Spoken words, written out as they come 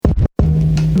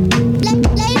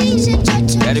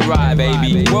Let it ride,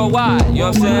 baby. Worldwide, you know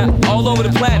what I'm saying? All over the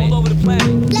planet.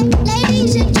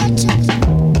 Ladies and gentlemen.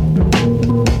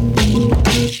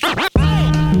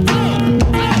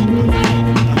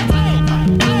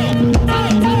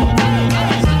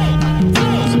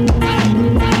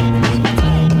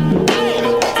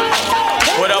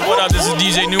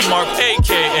 DJ Newmark,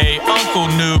 aka Uncle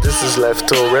New. This is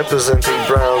Lefto representing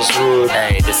Brownswood.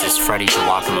 Hey, this is Freddie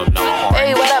Joachim of Noah Horn.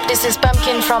 Hey, what up? This is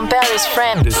Pumpkin from Paris,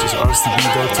 friend. This is RCB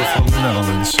Doctor from the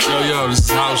Netherlands. Yo, this is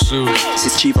House Shoe. This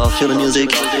is Chief of Killer Music.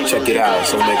 Check it out,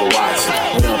 so make a watch.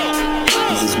 What up?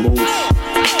 This is Moose.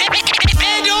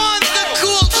 And on the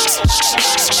cool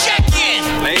check-in.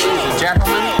 Ladies and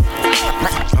gentlemen,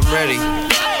 I'm ready.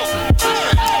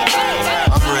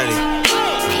 I'm ready.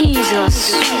 He's a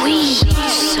sweet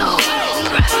soul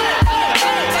brother.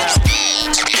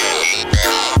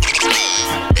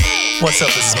 What's up,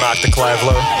 this is Mark the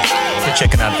Clavlo. You're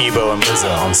checking out Ebo and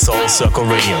Lizza on Soul Circle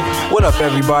Radio. What up,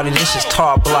 everybody? This is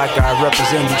Todd Black. I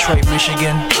represent Detroit,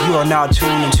 Michigan. You are now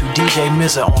tuned into DJ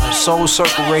Mizza on Soul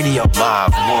Circle Radio.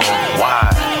 Live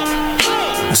worldwide.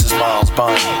 This is Miles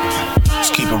Bonnie. Let's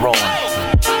keep it rolling.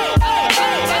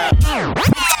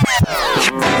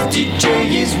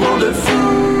 DJ is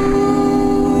wonderful.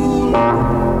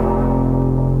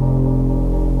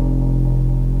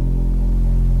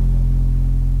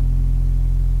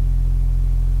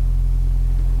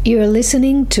 You're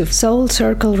listening to Soul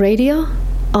Circle Radio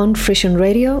on Frisian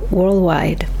Radio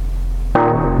Worldwide.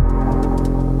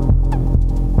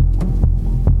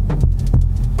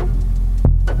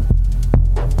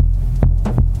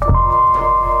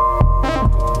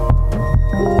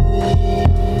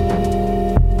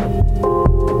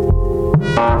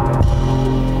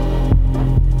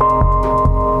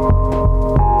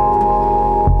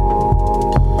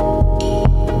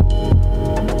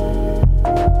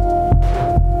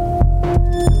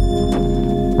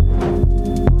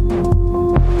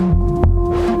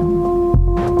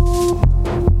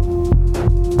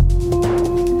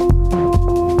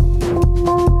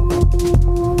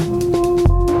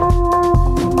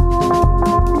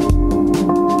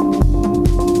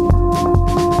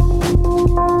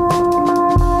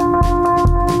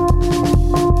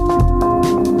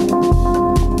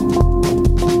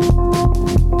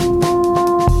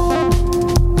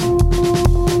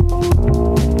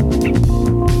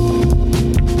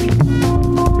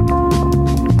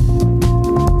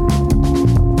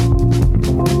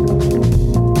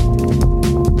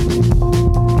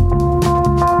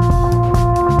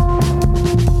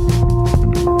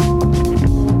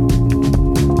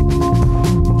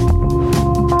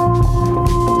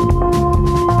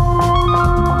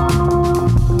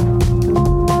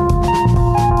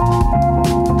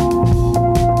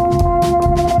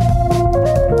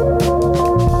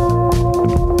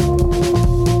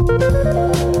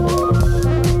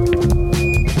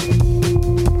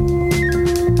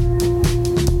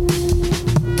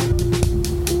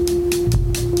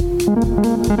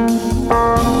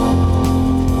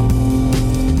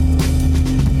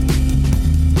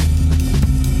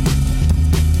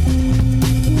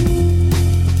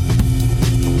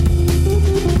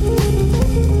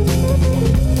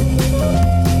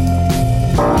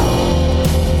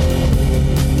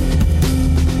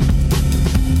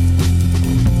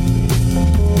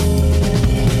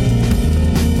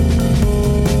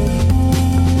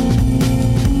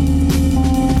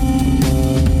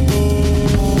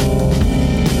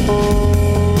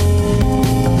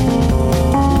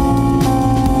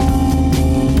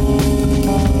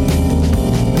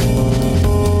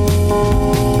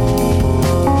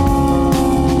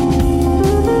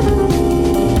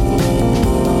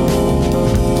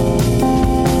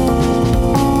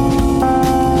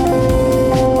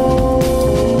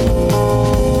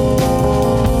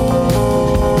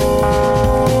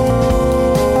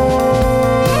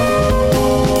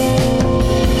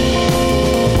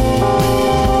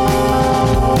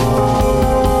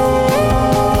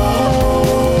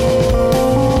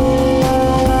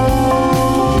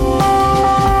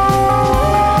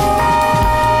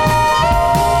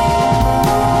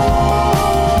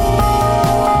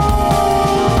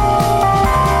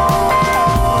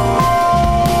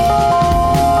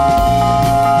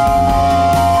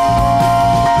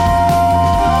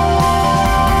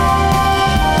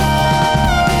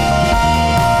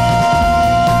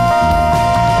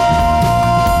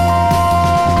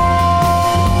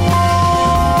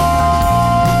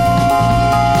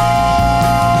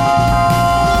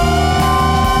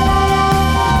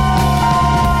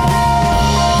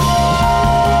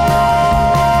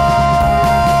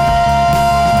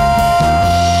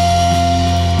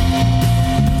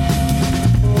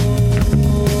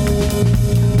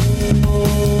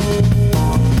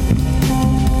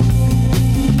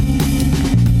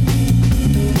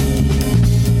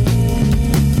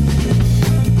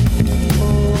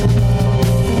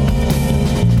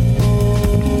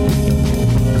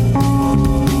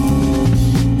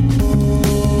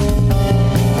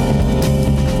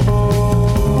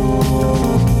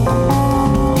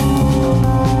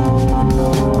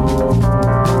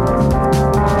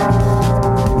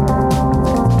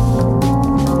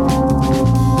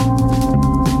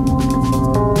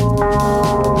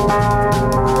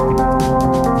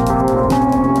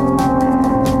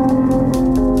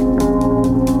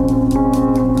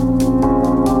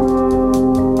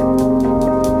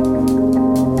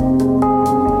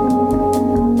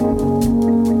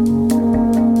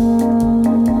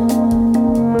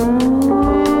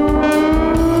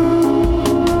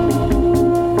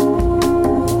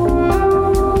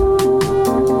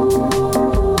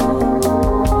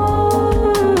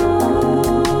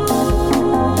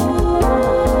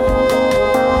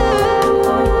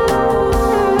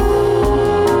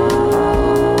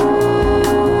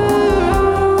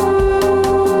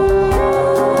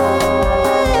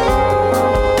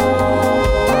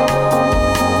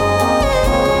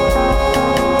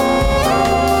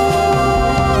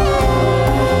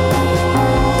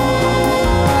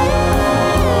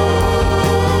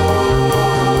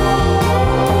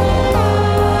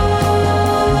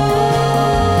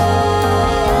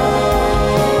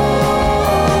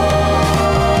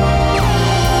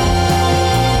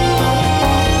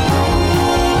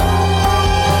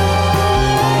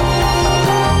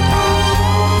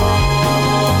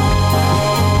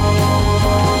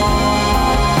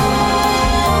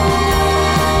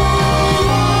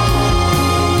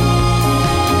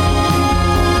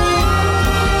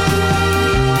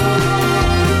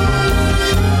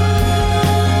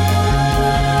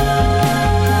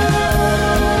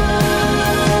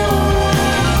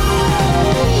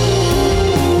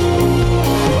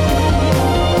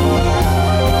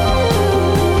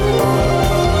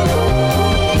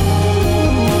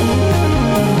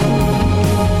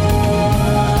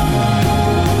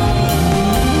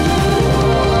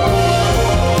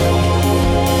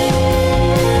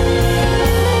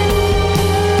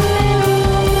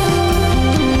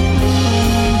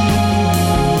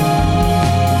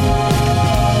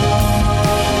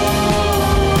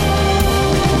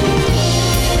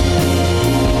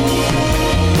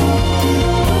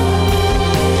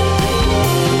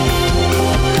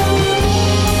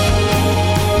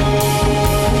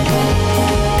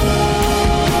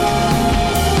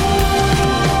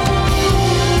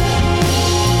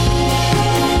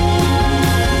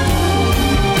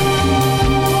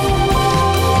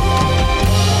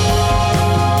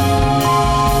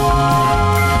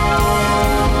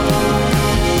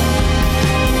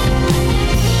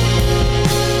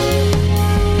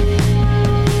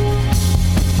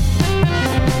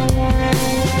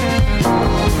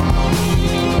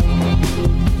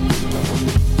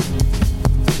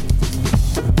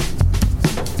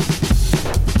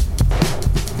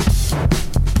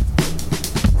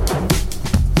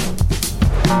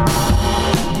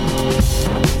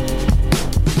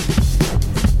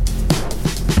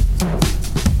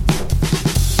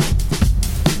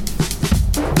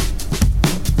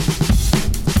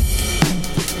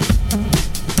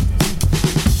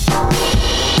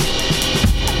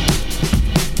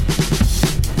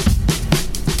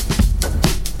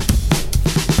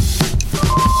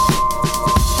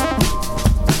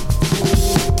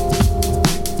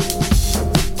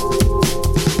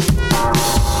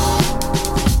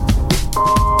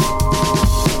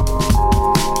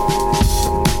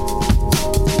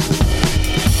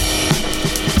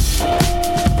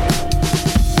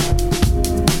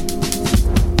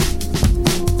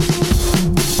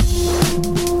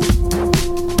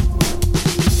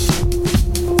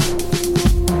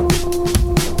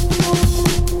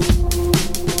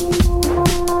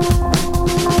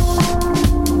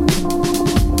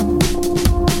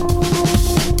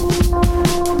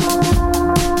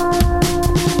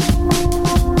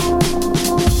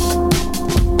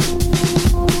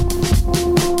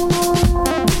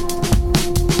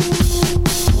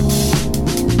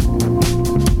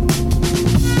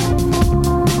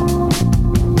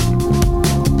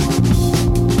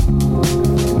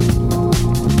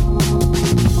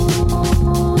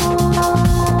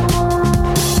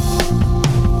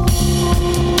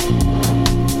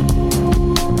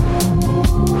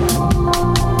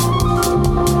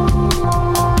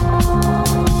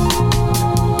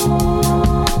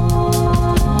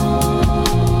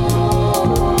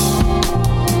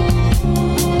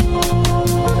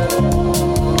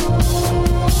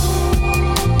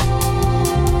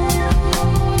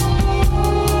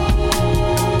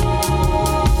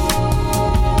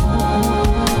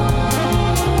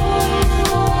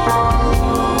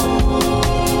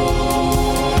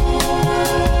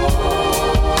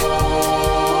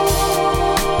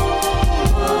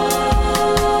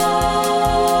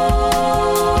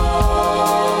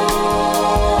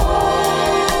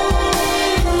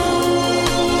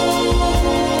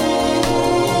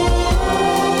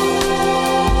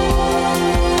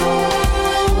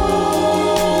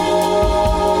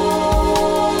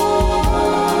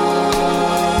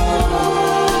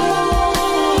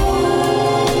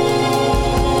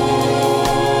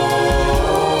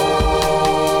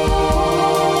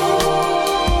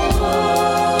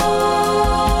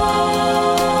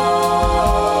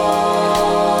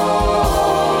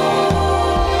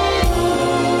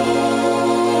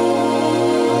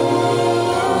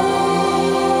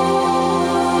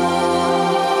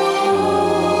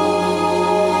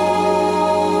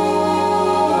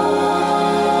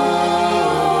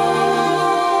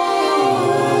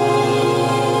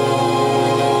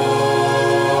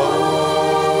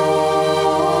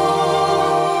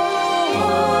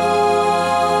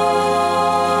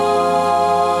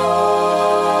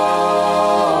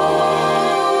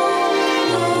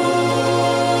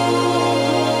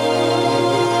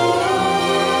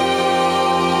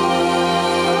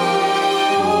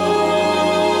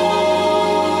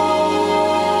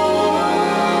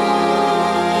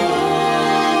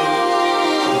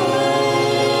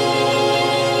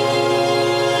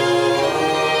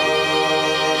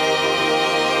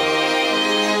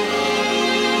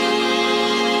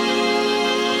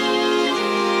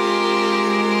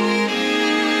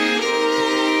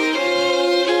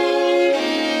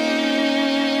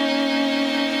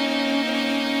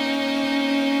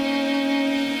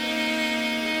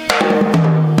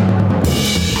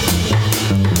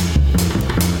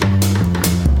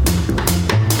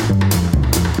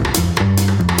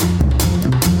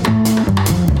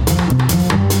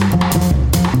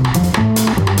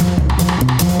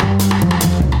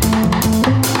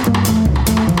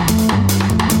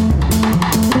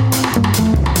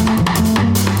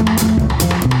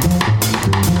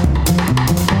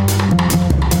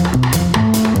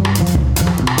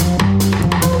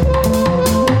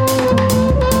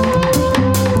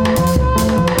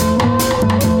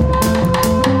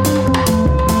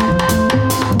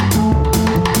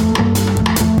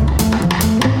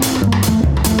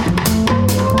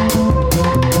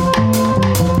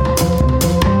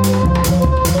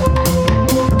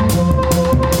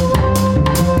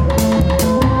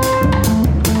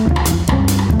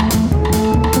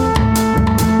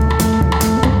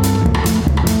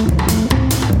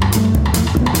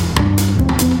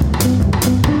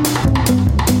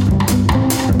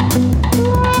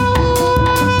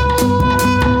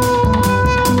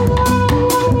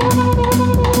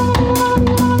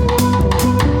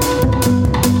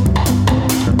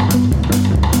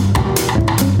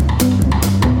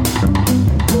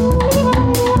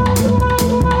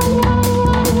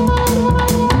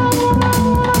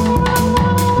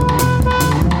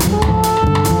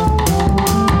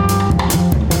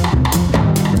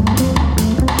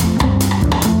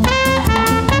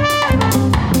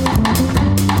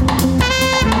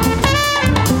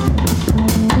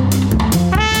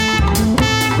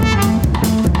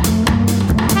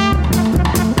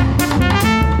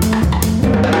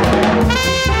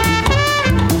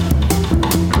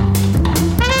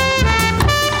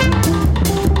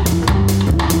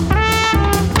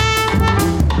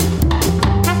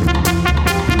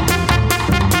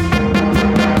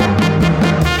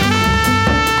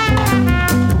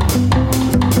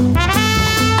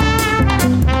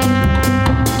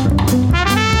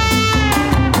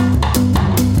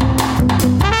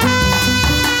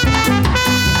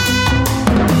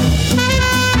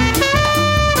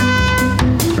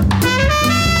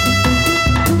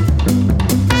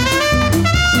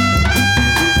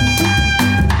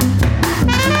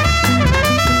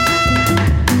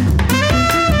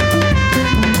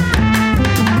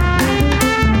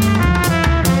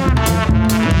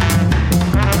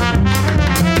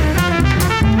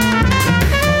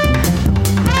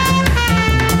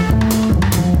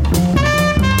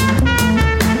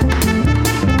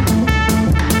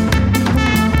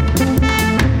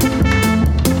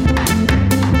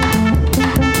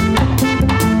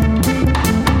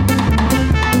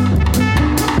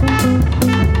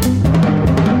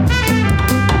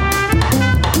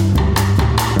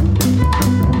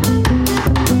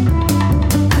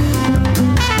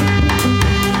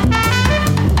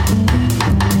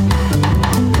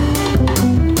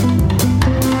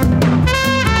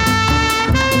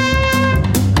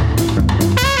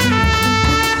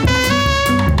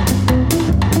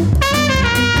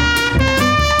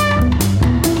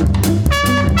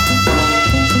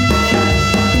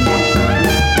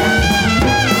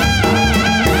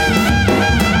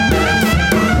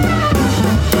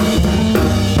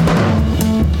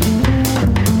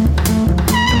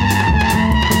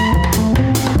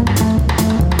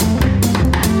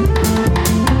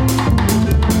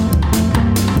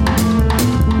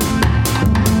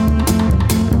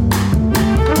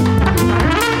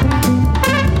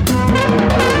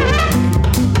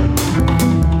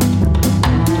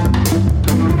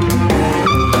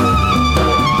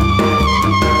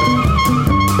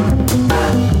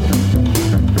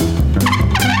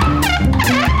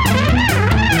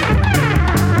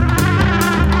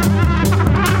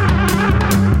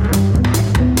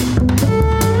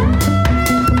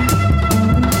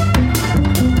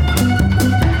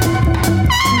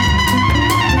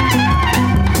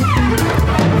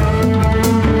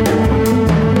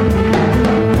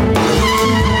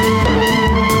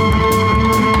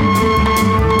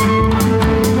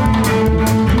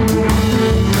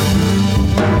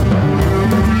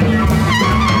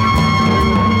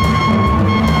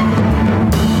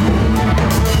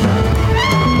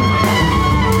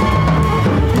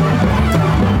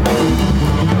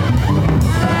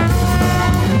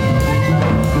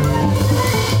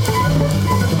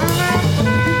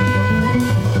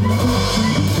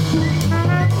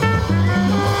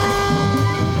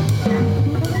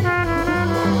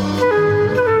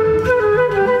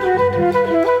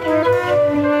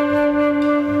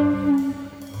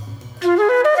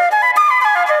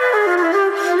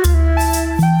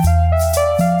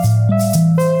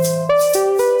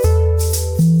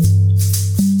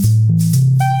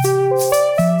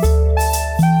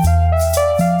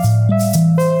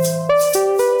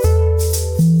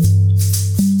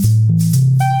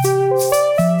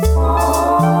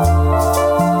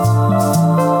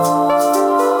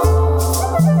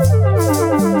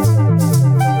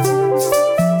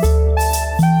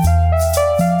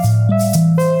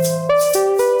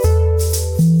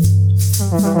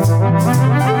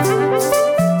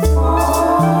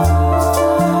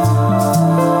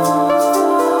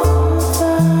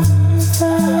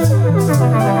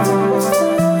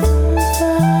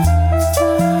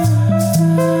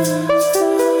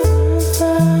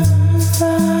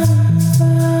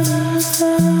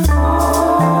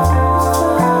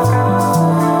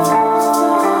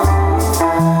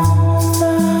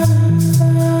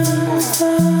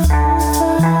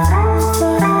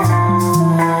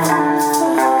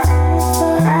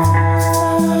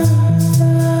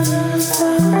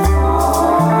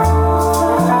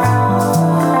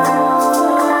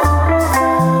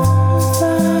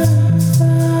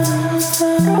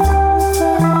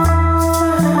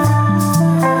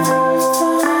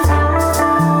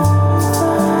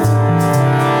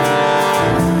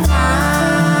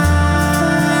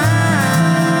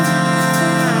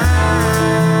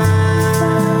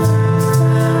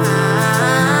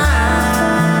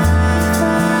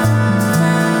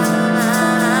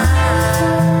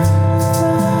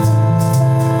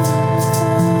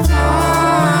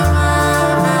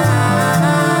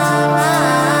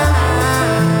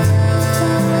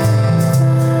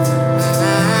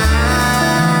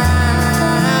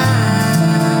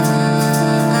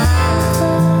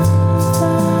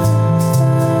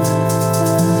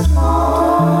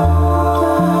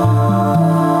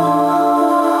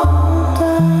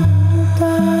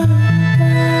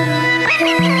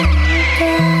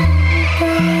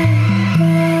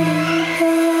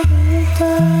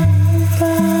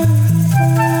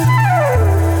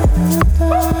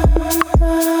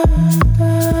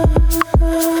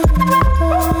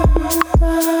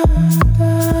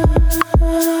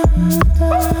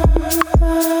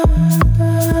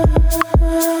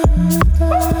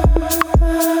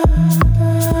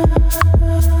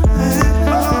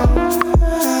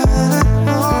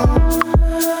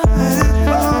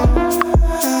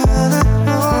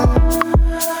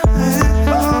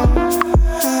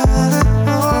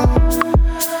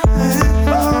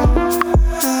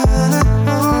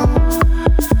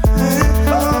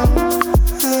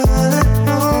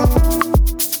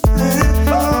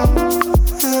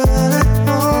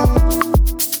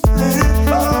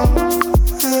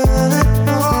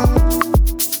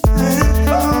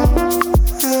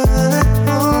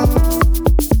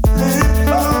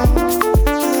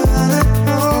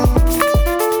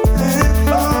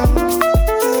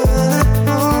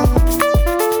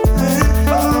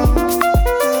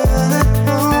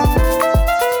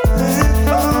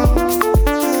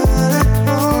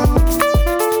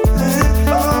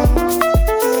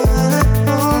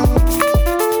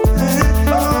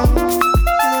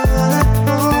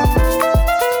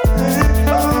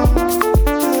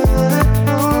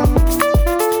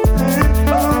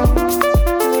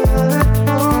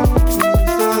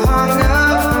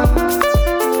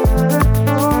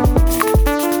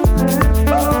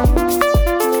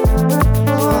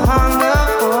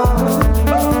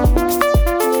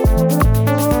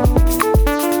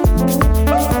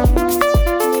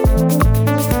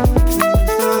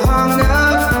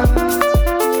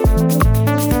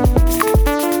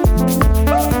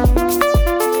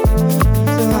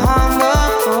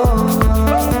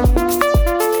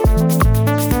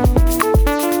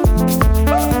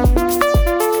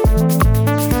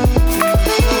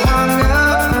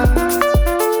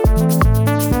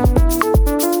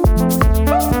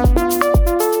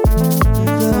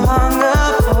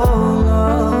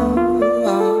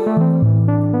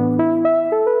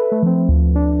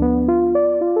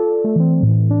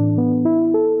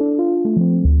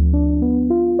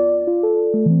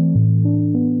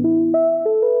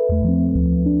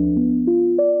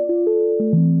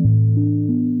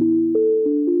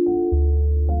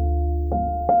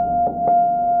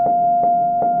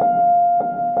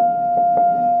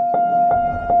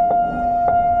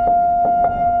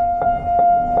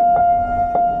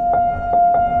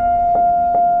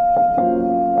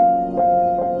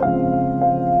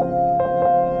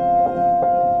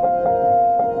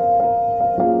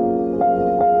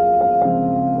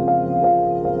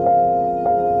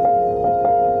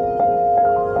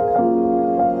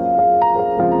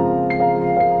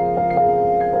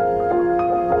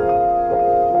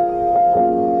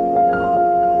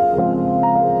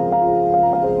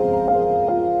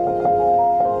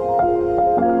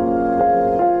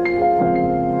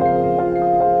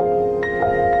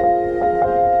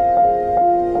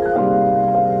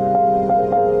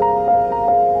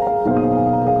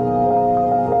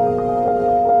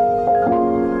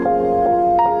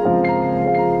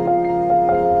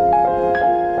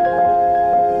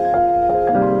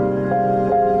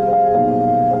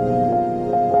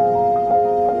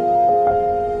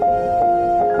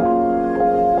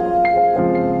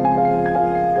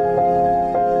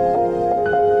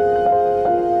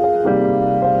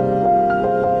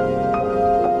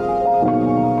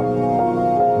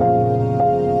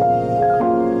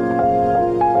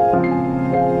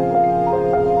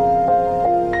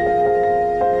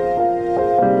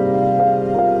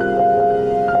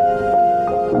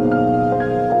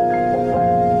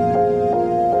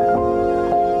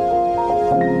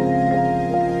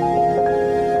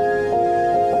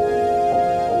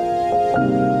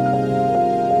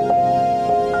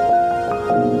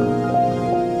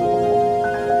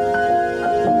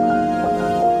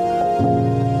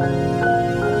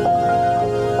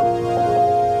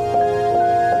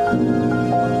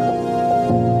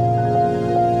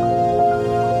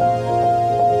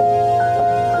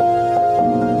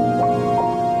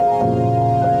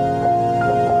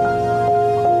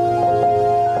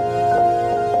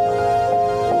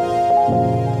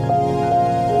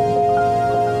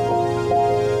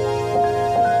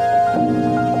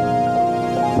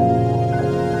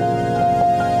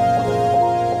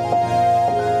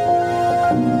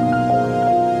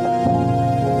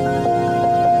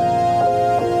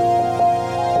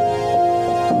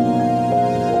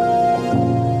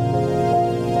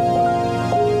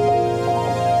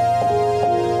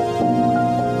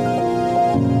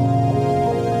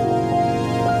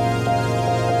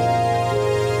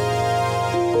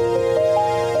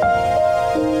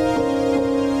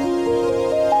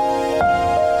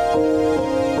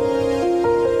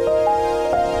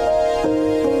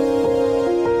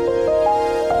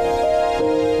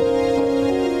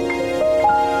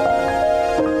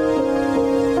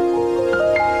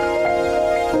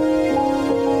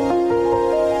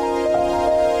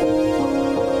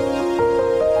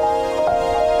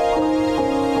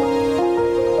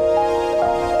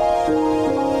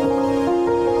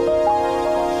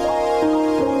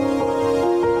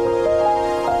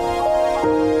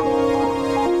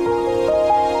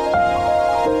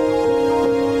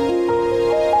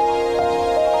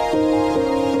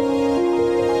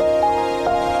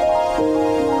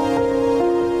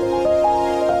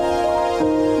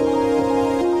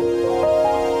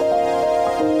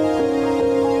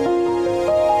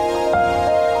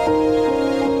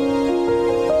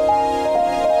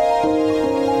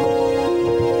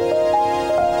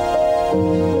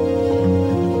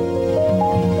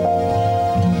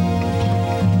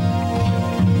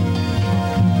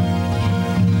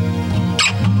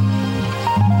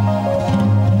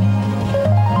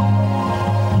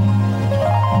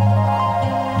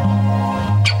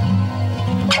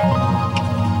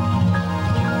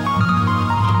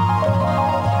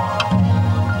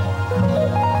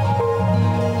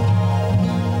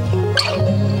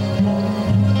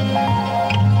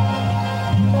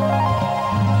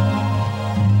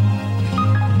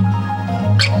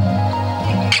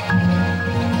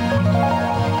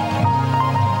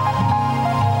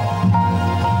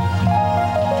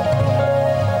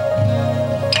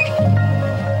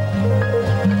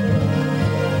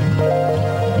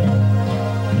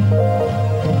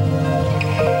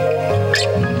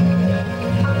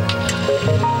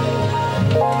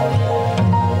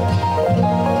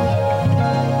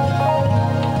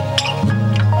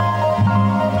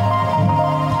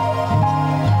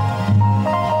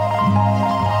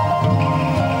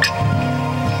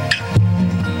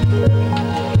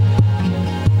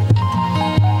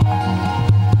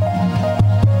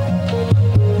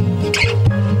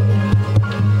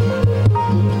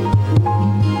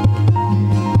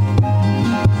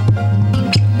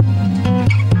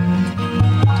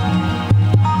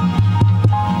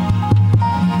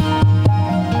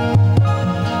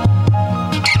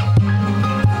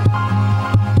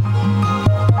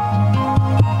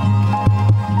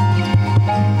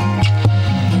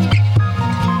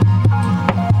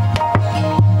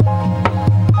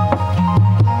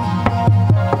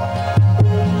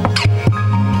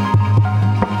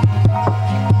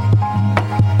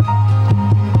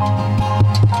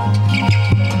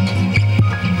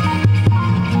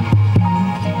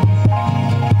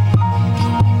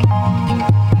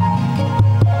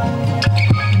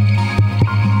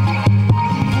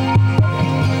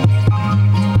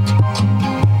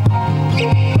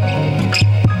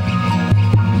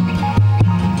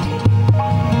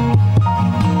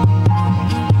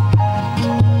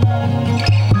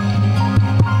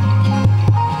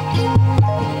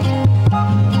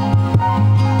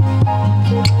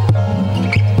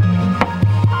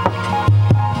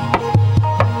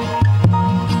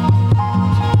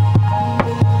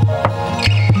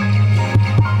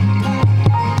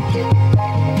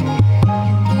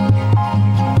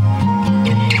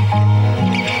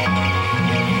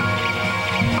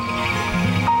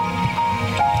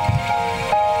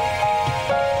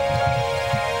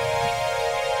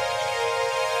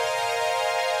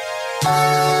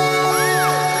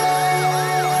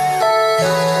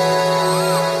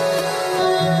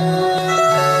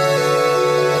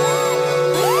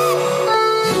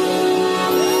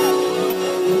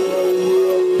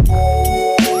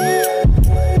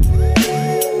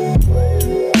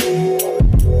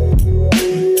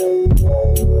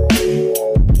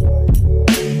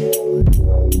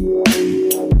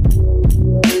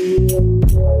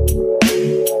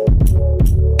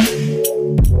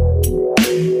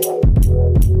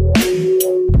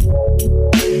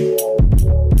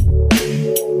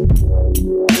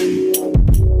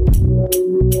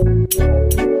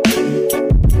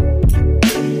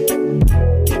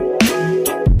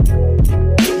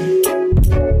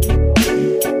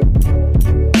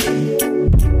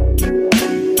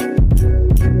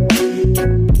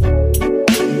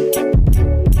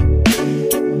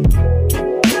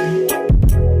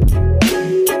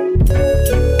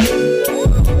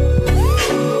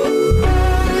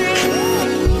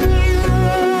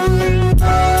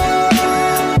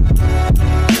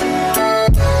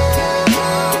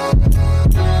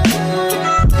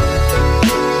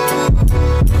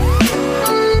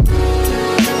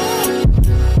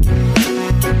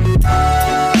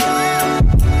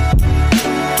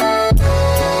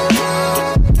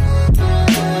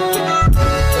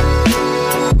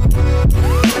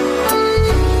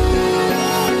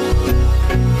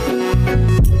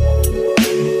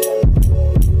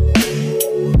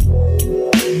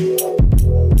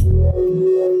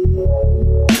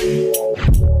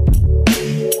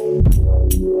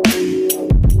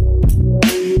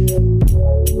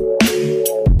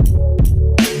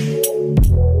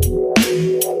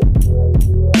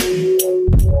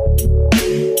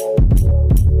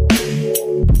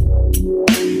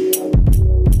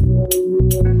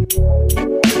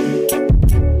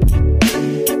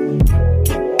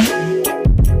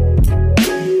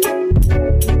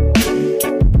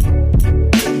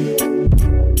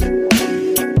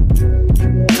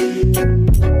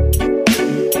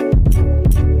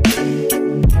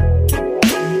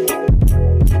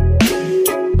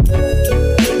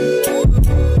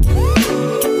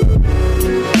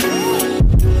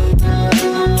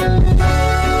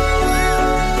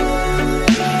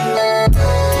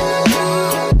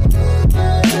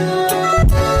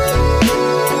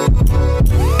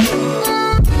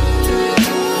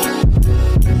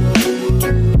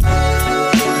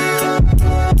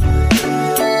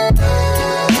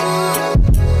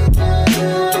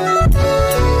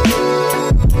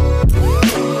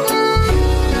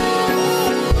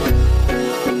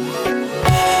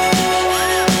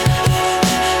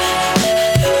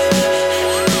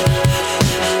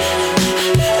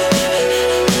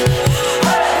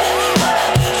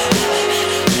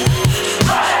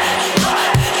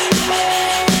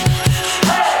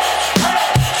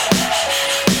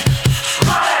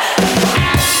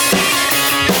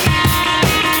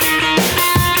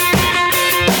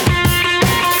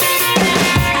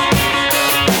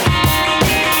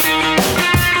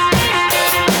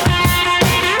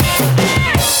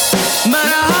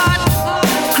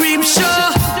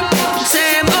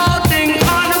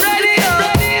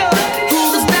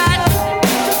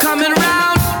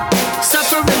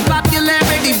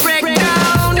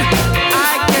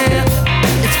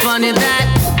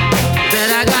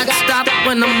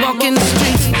 walking the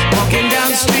streets, walking down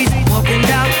the street, walking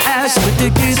down ash with the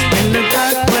kids in the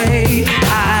dark way.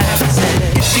 I said,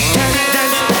 if you can't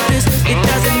dance like this, it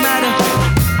doesn't matter.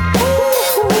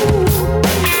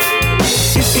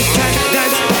 If you can't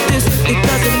dance like this, it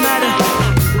doesn't matter.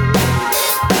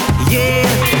 Yeah,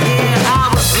 yeah.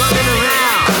 I was running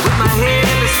around with my head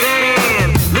in the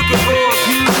sand, looking for a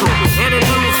pupil and a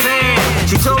new fan.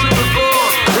 She told me before,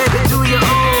 baby, do your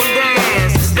own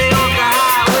dance, stay on the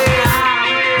highway.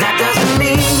 That doesn't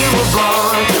mean you were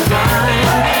born to run,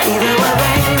 either we're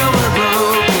vain or we're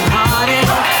broken hearted.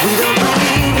 We don't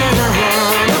believe in the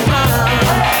hand above.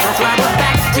 That's why we're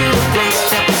back to the place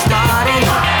that we started.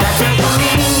 That doesn't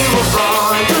mean you were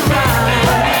born to run,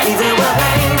 either we're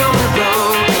vain or we're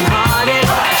broken hearted.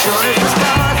 Sure as the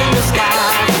stars in the sky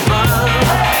above,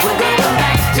 we're going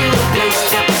back to the place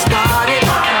that we started.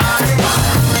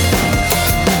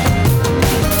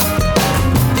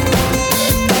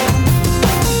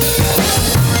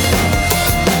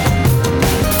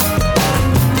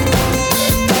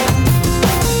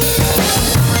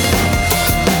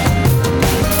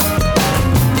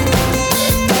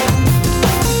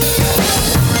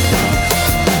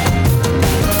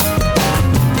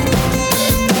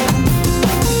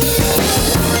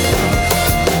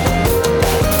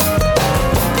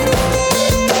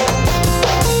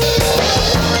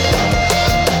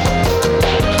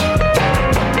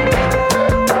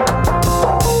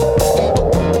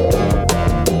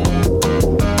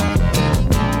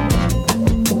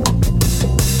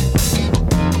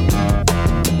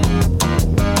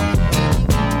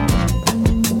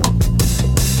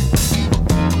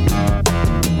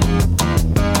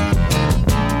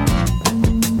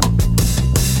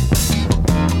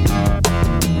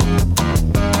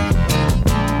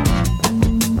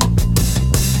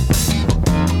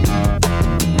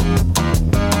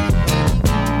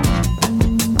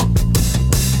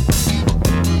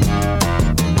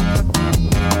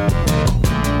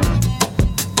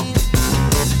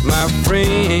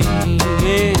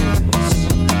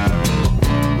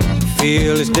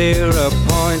 Feel it's their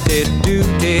appointed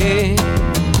duty.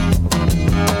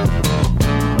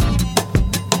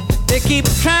 They keep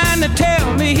trying to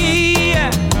tell me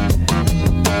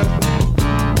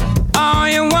all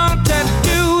you want to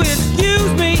do is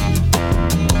use me.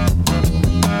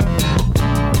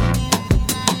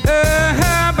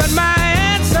 But my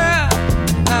answer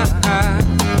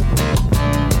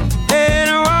ain't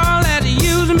all that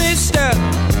use me stuff.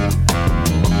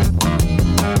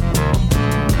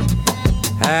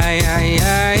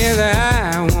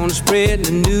 I wanna spread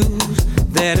the news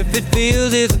that if it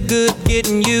feels it's good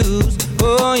getting used,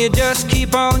 oh, you just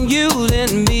keep on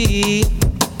using me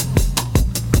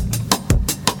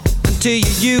until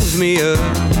you use me up,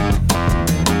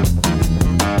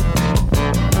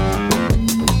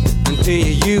 until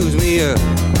you use me up.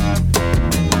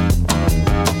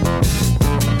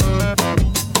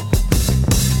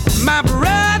 My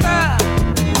brother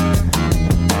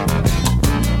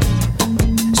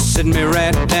sit me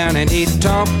right down and he'd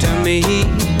talk to me.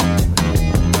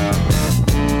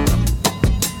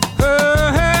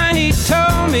 He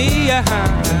told me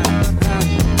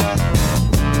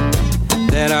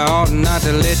that I ought not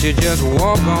to let you just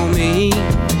walk on me.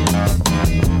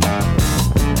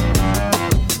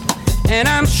 And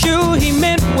I'm sure he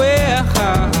meant well.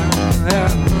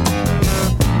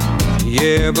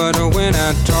 Yeah, but when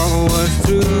I talk was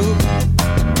through,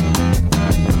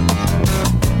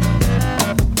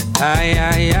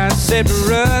 I said,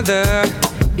 brother,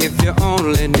 if you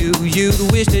only knew,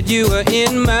 you'd wish that you were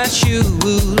in my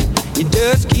shoes. You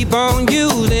just keep on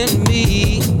using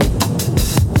me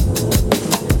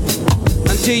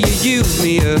until you use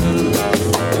me up,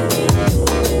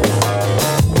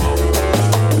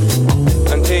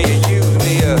 until you use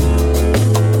me up.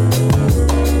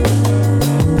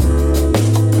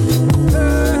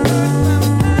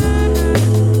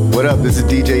 What up, this is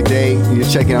DJ Day. You're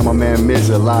checking out my man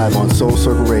Mizza live on Soul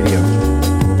Circle Radio.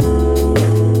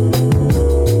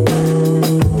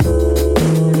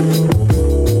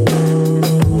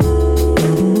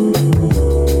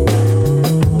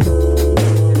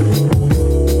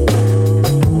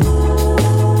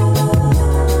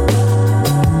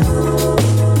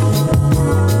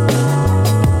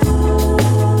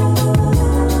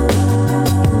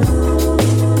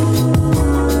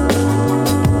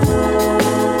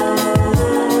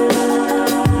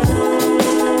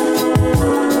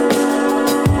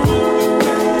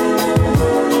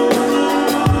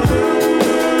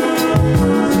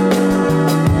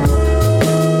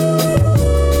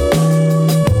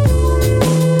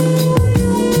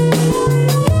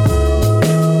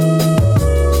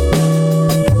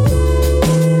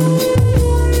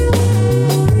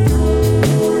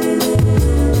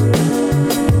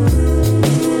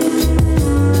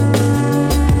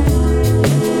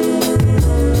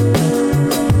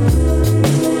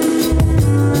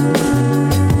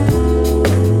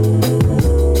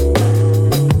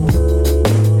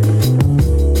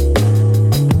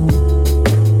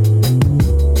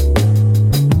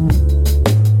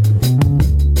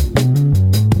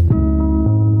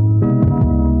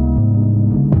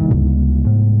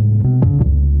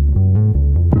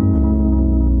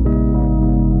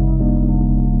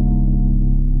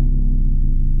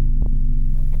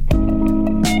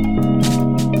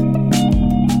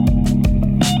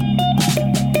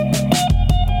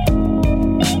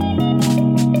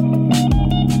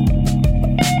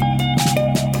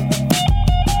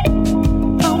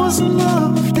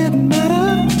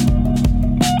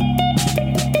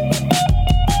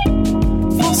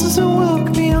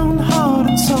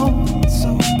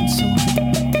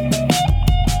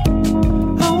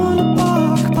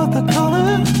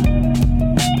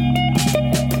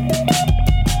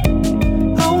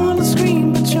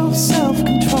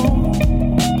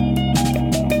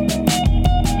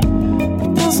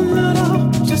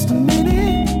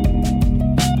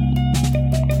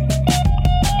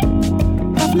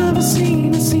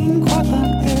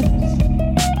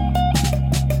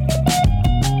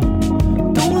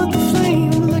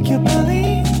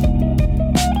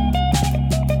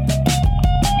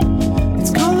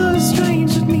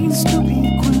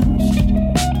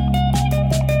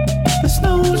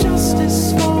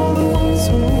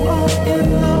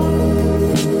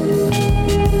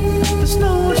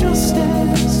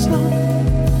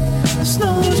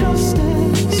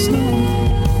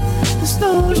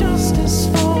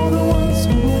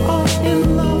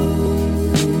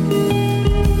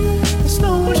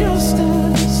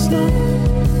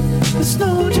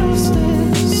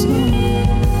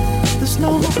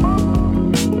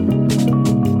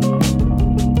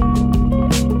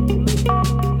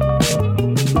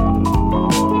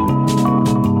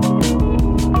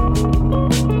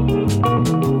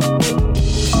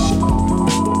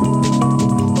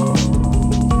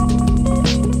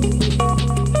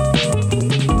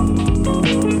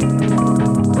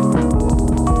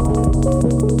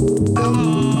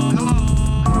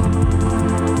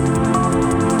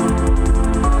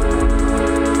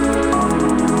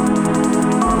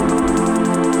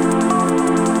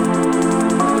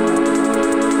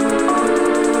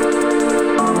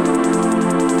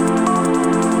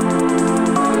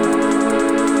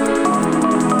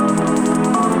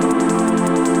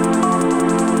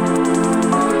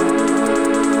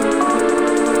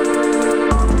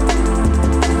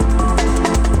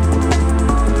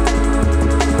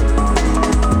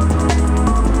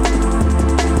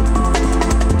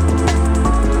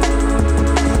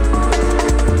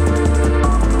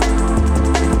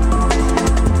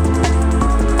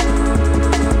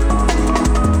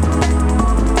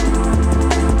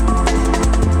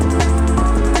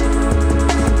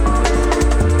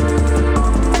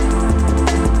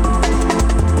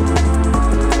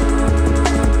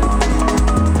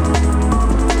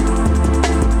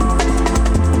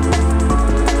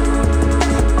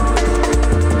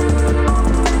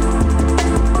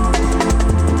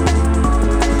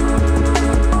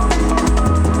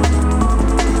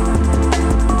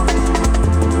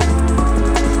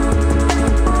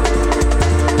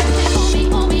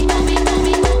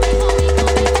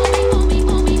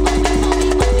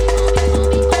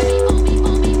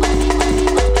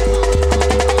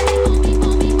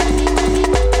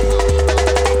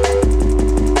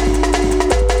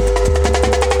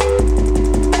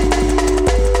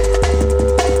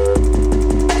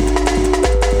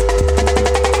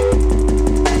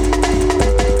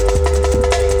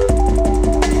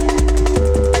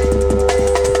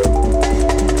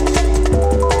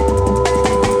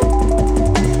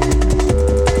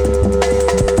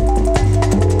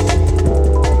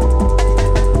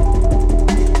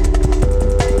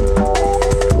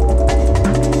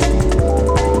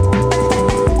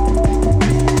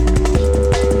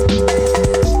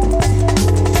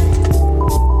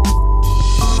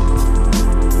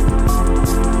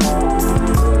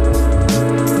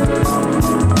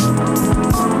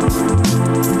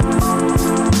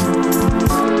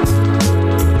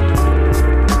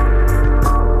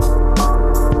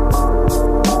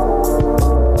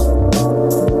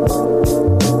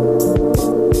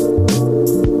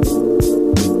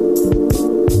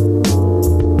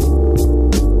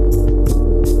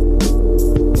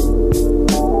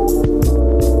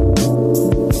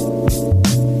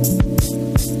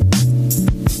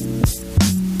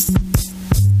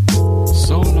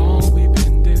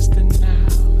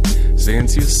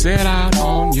 Since you set out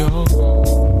on your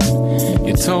own,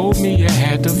 you told me you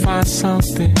had to find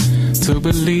something to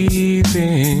believe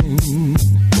in.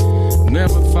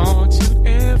 Never thought you'd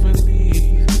ever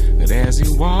leave, but as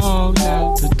you walked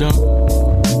out the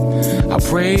door, I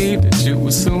prayed that you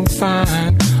would soon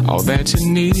find all that you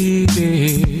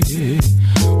needed.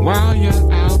 While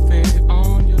you're out there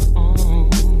on your own,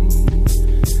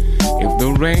 if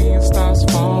the rain starts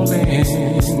falling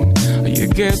or you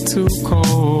get too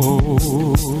cold,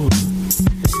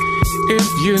 if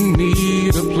you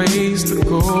need a place to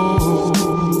go,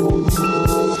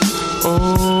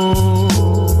 oh,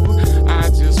 I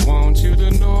just want you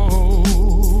to know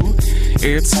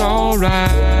it's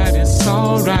alright, it's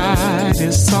alright,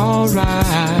 it's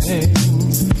alright.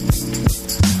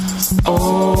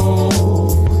 Oh,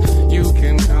 you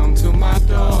can come to my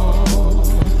door.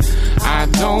 I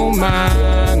don't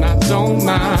mind, I don't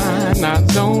mind, I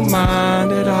don't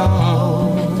mind at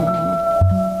all.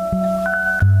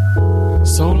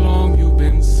 So long you've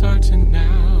been searching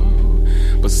now,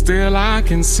 but still I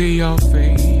can see your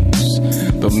face.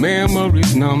 The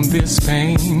memories numb this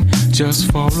pain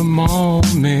just for a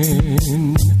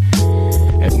moment.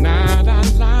 At night I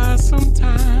lie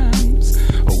sometimes,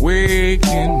 awake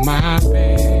in my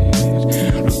bed,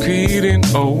 repeating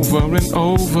over and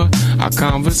over our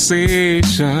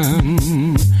conversation.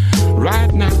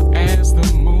 Right now as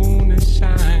the moon is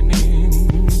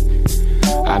shining,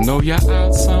 I know you're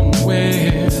out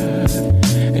somewhere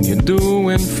and you're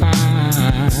doing fine.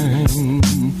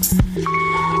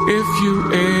 If you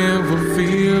ever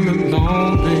feel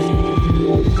alone,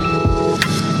 babe,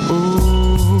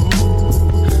 ooh,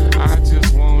 I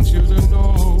just want you to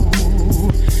know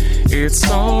it's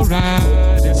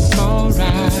alright, it's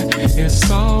alright,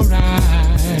 it's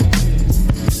alright.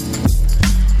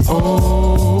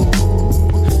 Oh,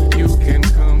 you can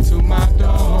come to my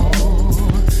door.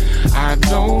 I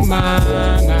don't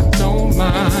mind, I don't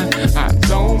mind, I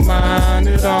don't mind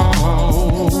at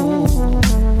all.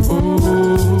 Ooh,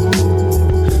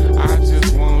 I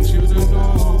just want you to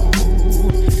know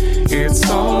it's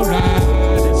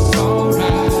alright, it's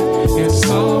alright, it's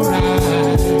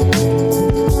alright.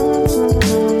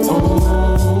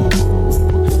 Oh,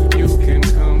 you can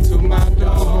come to my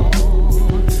door.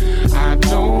 I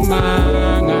don't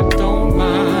mind, I don't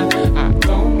mind, I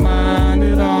don't mind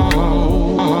at all.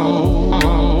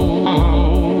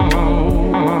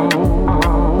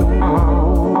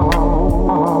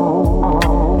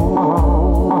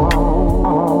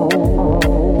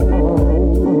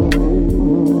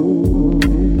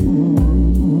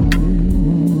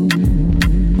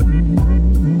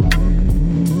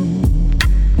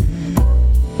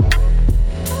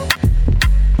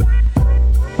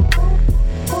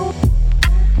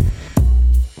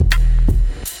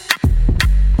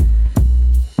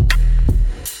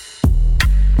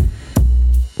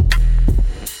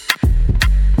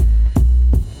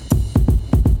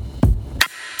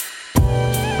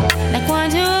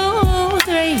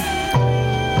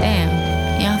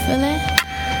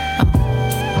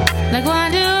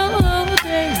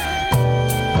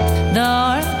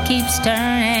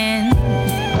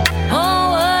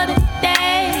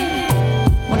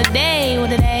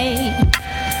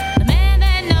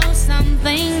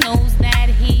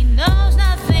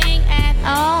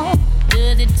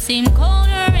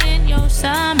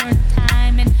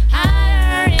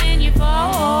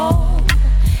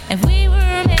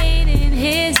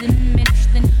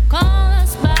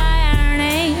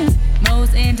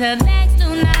 Intellects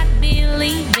do not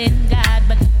believe in God,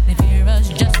 but they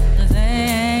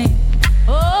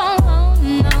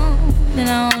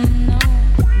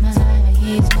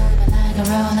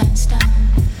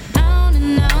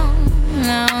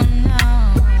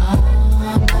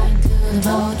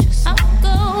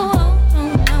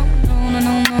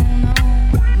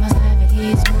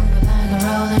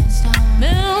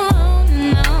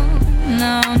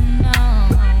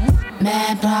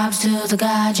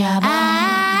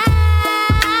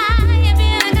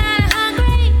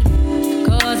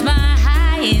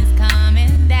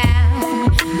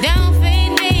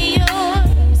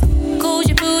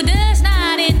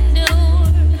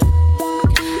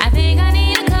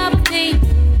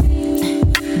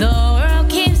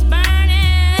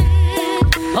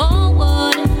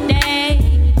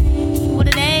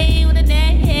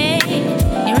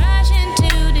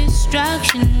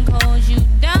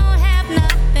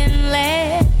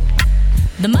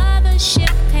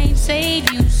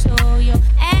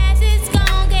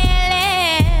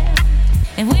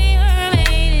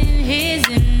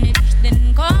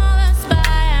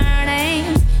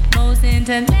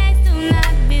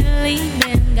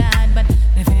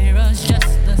fear us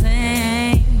just the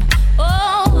same.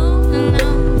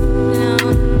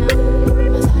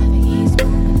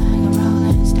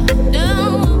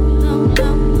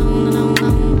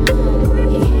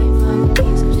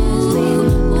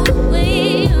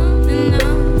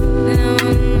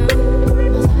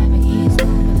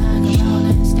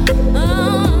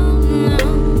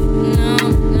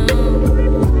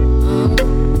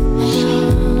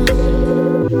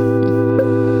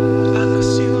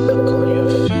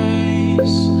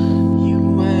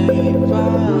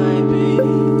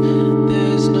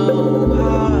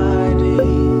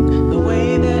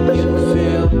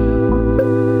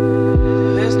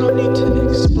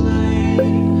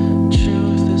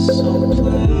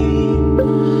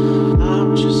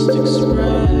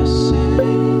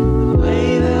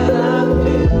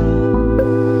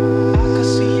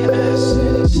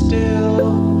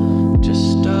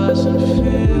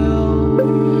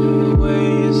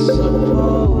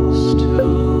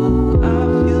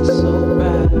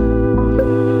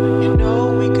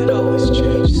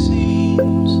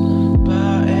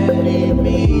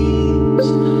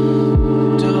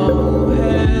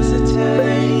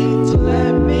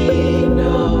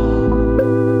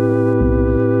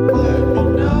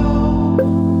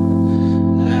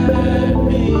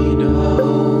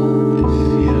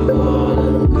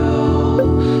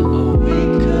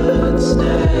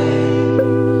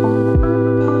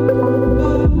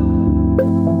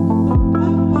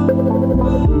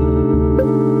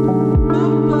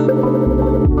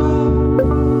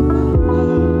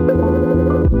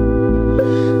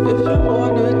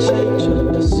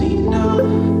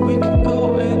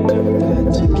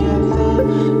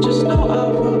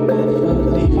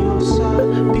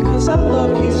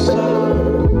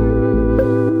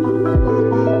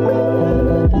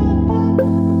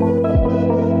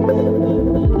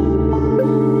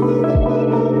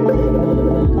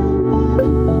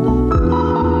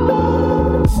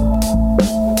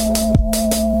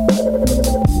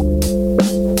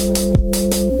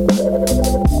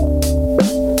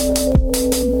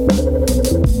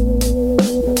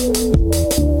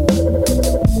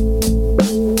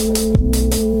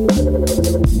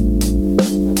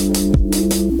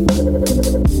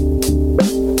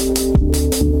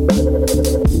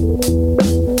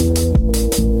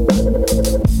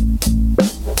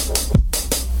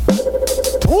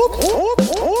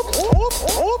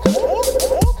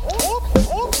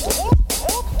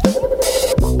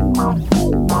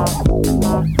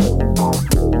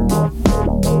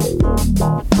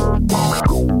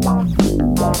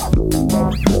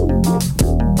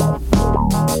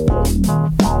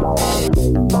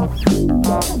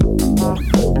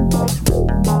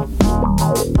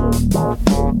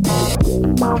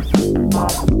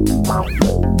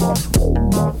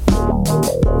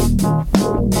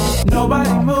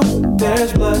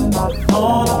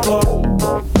 floor.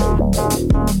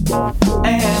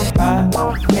 And I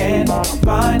can't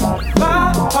find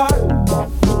my heart.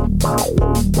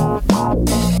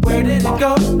 Where did it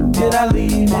go? Did I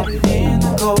leave it in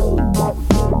the cold?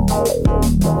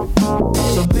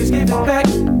 So please give it back,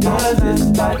 'cause it's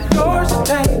not yours to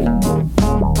take.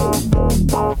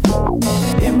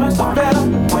 It must have fell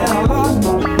when I lost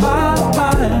my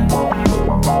mind.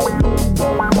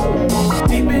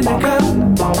 Deep in the cup,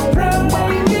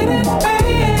 drowning in it,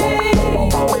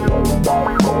 pain.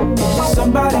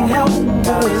 Somebody help,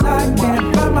 'cause I can't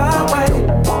find my way.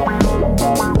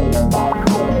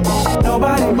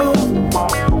 Nobody move,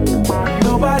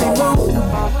 nobody move.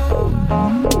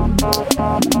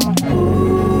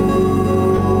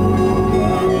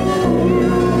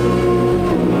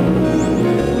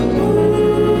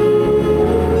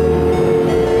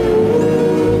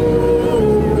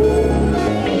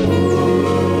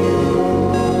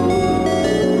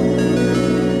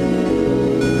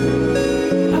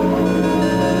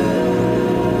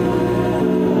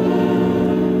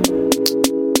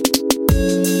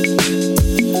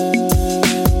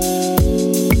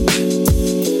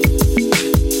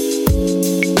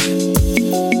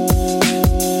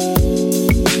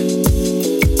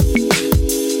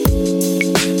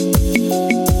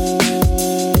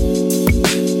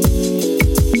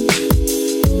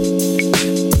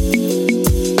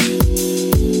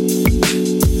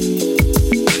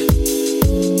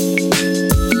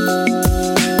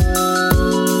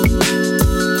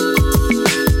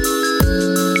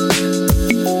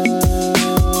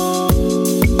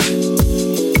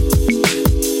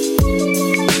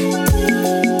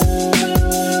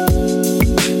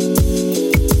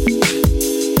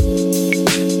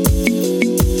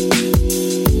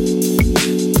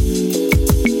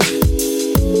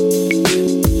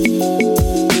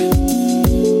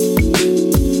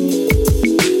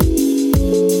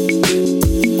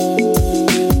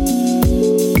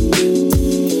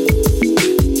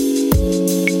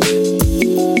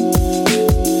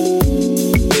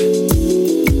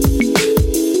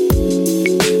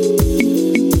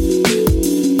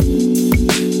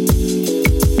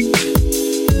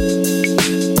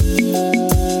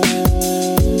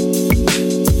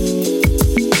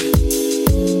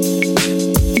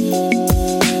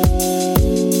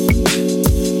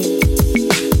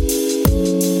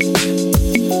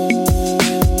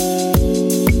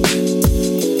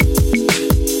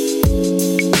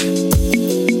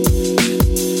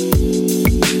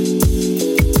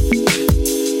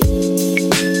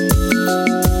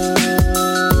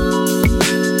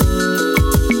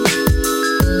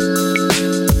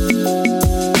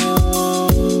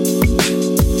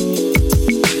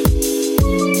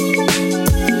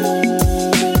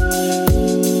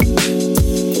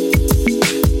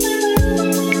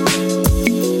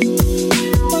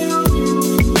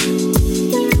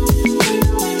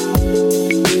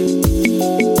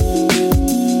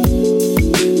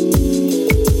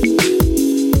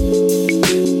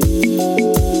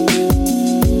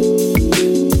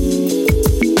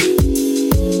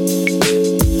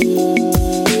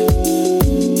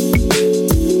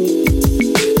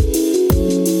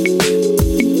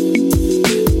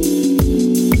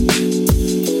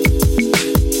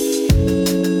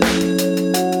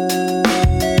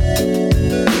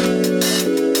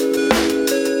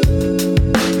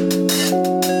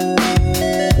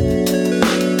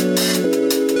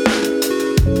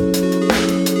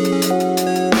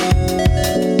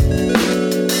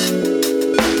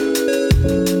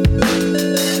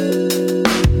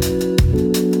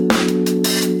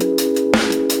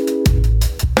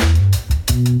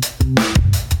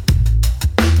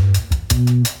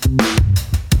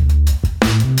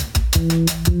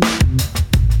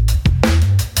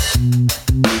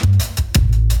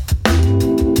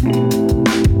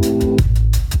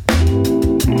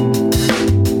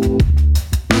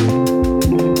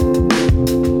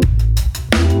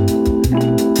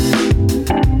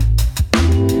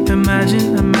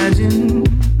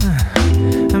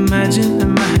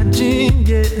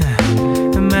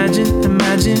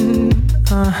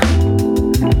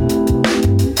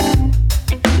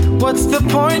 What's the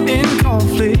point in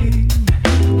conflict?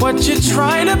 What you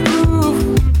trying to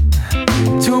prove?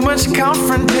 Too much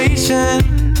confrontation,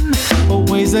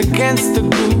 always against the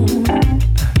groove.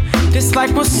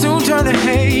 Dislike will soon turn to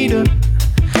hater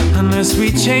unless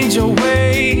we change our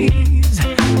ways.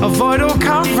 Avoid all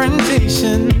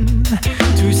confrontation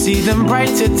to see them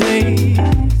brighter days.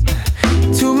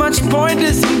 Too much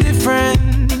pointless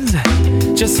indifference,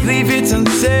 just leave it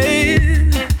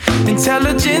unsaid.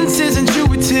 Intelligence is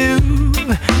intuitive,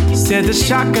 set the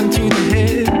shotgun to the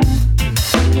head.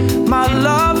 My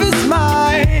love is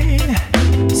mine,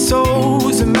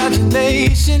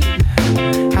 imagination.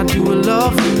 How do I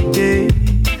love you, yeah.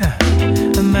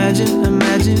 Imagine,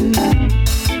 imagine,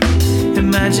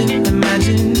 imagine,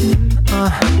 imagine,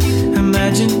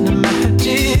 imagine,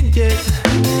 imagine, yeah.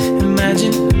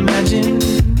 Imagine, imagine,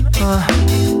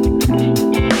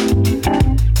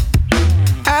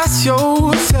 Ask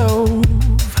yourself,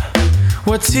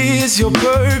 what is your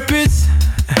purpose?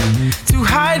 To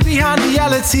hide behind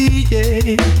reality,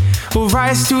 yeah. Or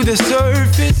rise to the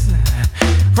surface,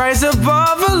 rise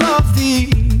above all of the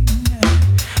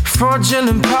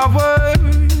fraudulent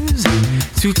powers,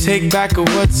 to take back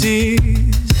what is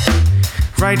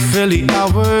rightfully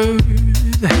ours.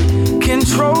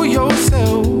 Control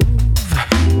yourself,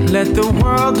 let the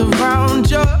world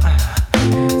around you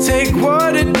take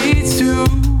what it needs to.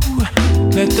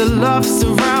 Let the love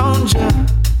surround you.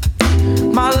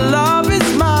 My love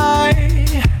is my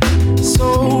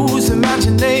soul's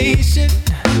imagination.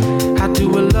 How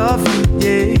do I love you,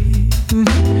 yeah.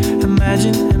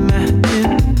 Imagine,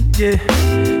 imagine, yeah.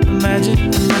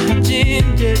 Imagine,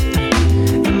 imagine, yeah.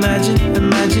 Imagine,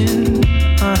 imagine,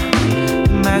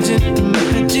 imagine,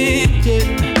 imagine, yeah.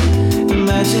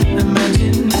 Imagine,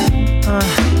 imagine,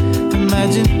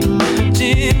 imagine, imagine,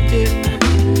 yeah.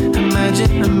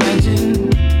 Imagine, imagine,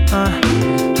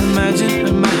 imagine,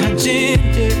 imagine,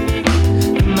 yeah.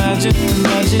 Imagine,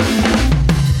 imagine.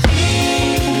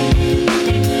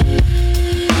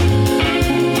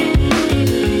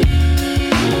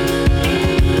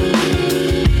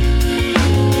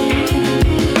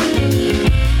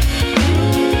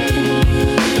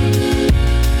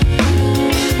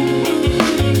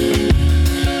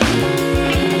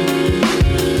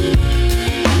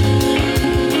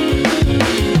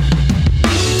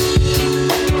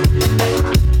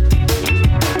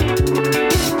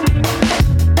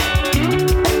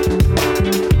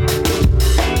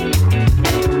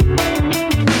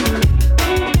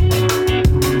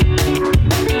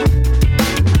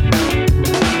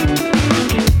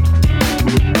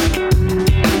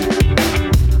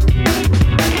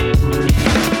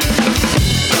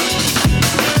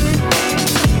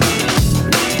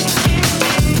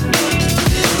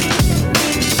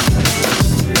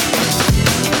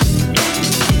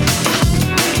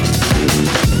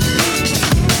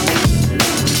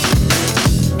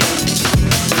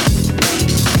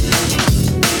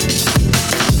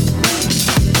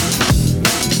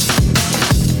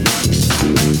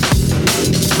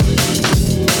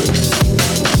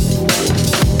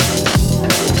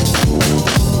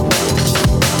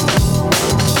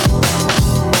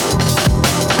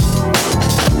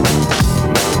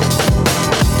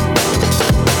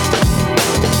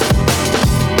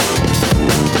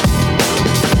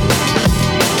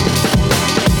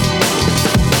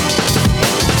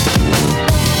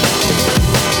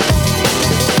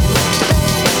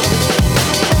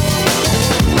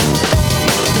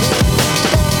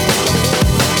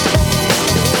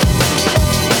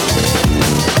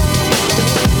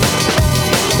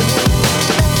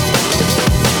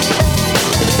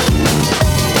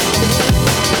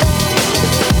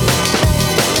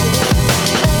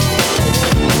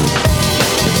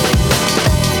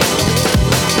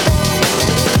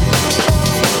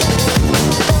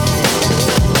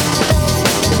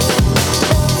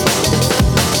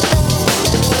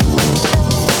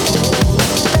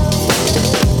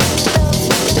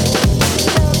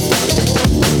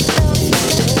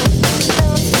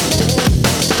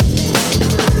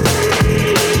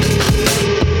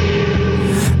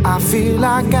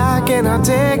 like I cannot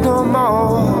take no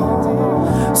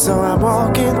more. So I'm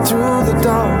walking through the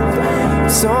door.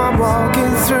 So I'm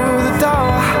walking through the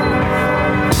door.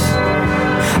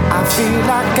 I feel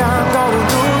like I'm gonna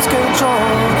lose control.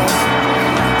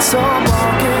 So I'm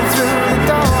walking through the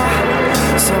door.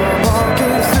 So I'm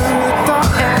walking through the door.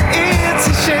 And it's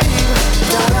a shame.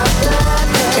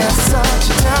 It's such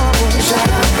a terrible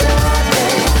shame.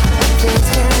 Things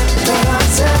can't be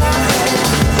unsaid.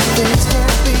 Things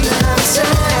can't be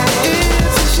unsaid.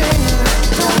 It's a shame.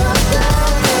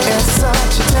 It's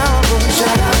such a terrible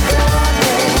shame.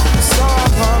 So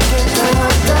I'm walking through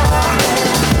the door.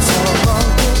 So I'm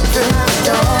walking through the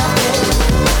door.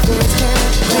 Things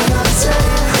can't be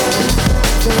unsaid.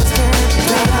 Things can't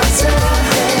be unsaid.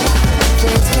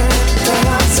 Things can't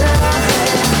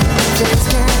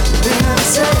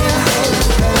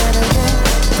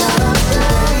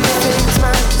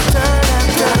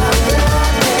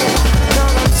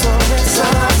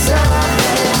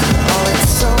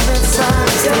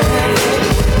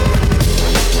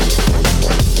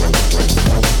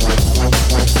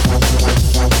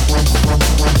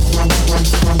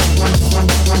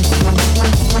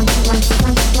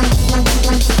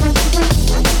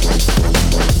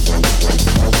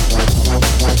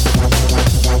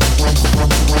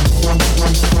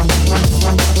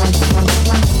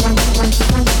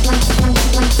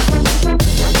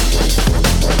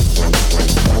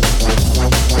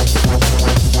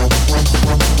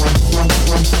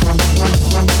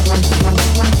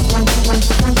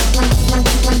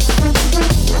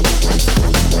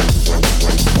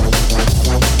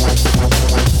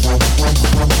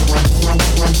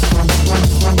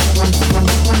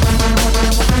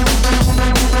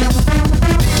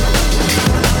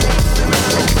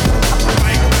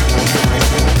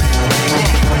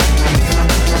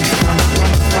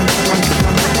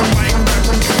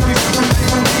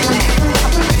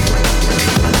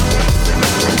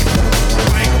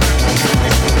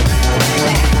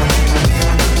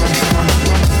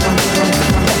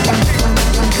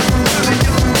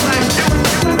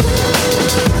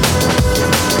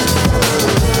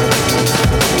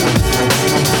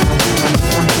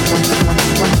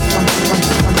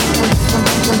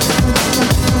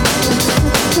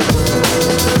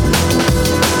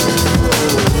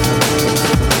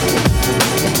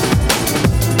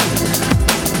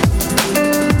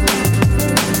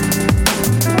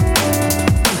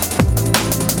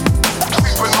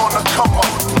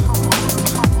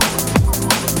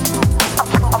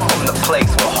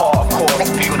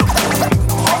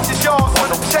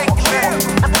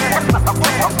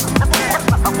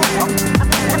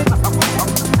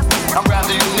I'm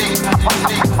rather unique.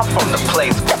 I'm from the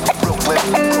place, Brooklyn.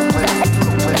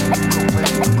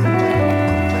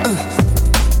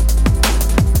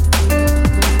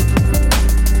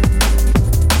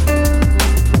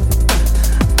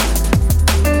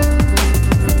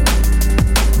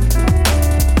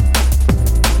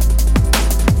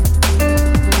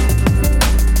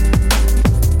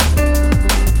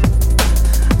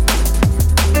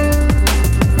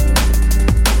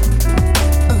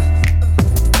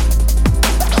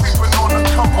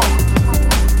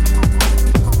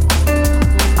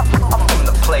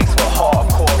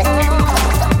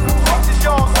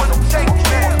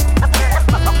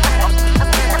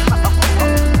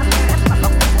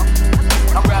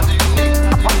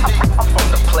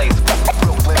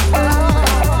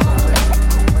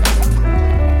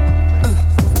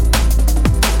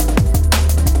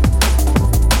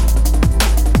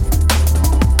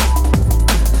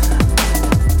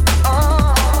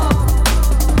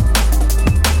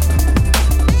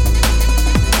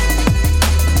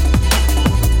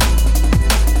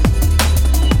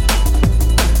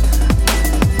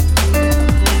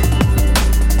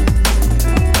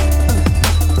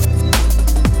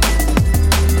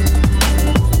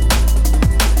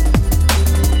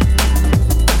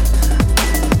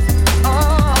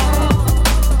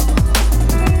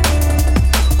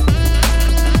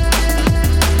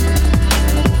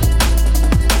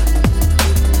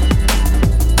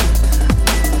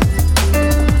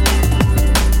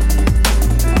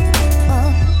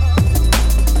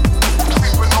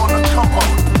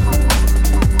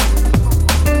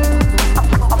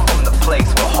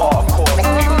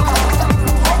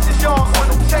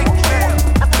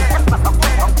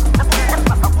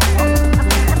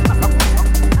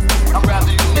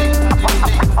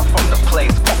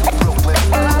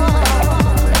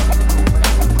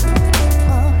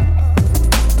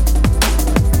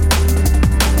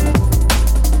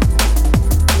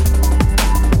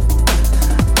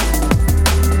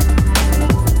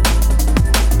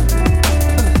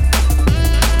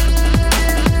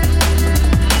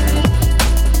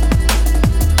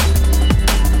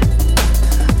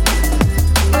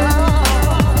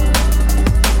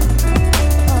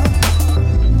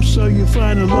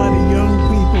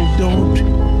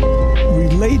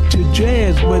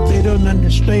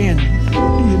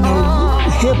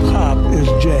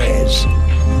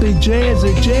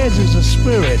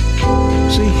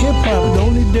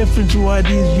 Why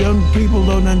these young people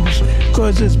don't understand,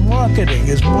 because it's marketing.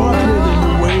 It's marketed in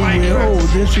a way where, oh,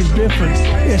 this is different.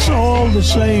 It's all the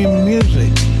same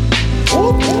music.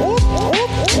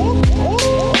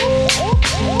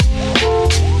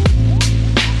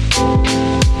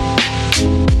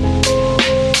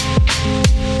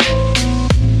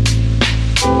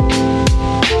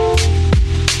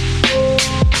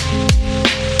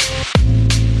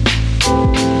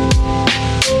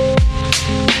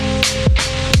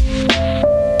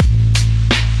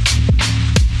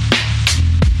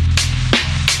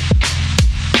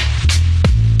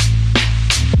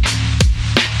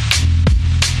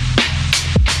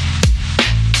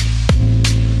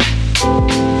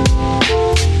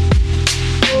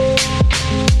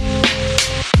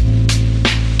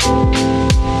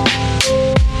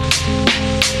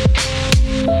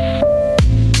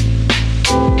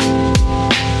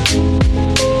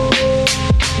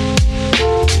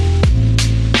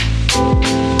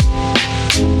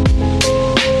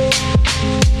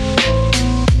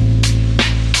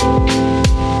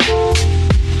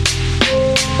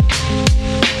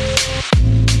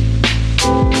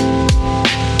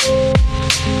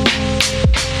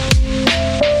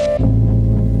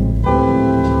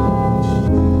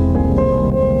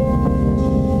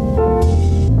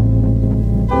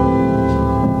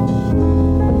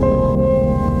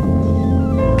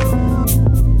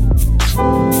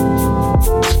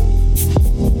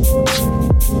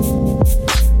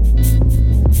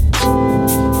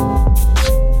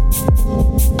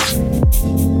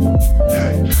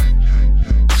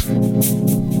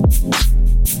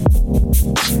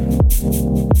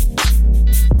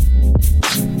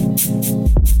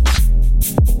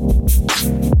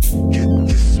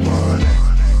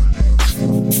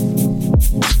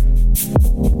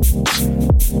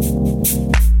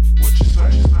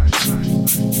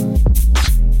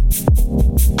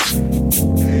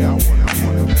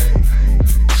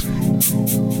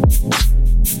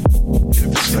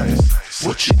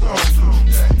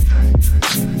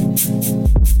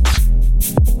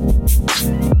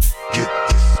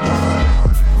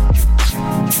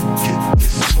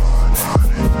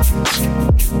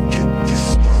 Get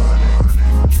this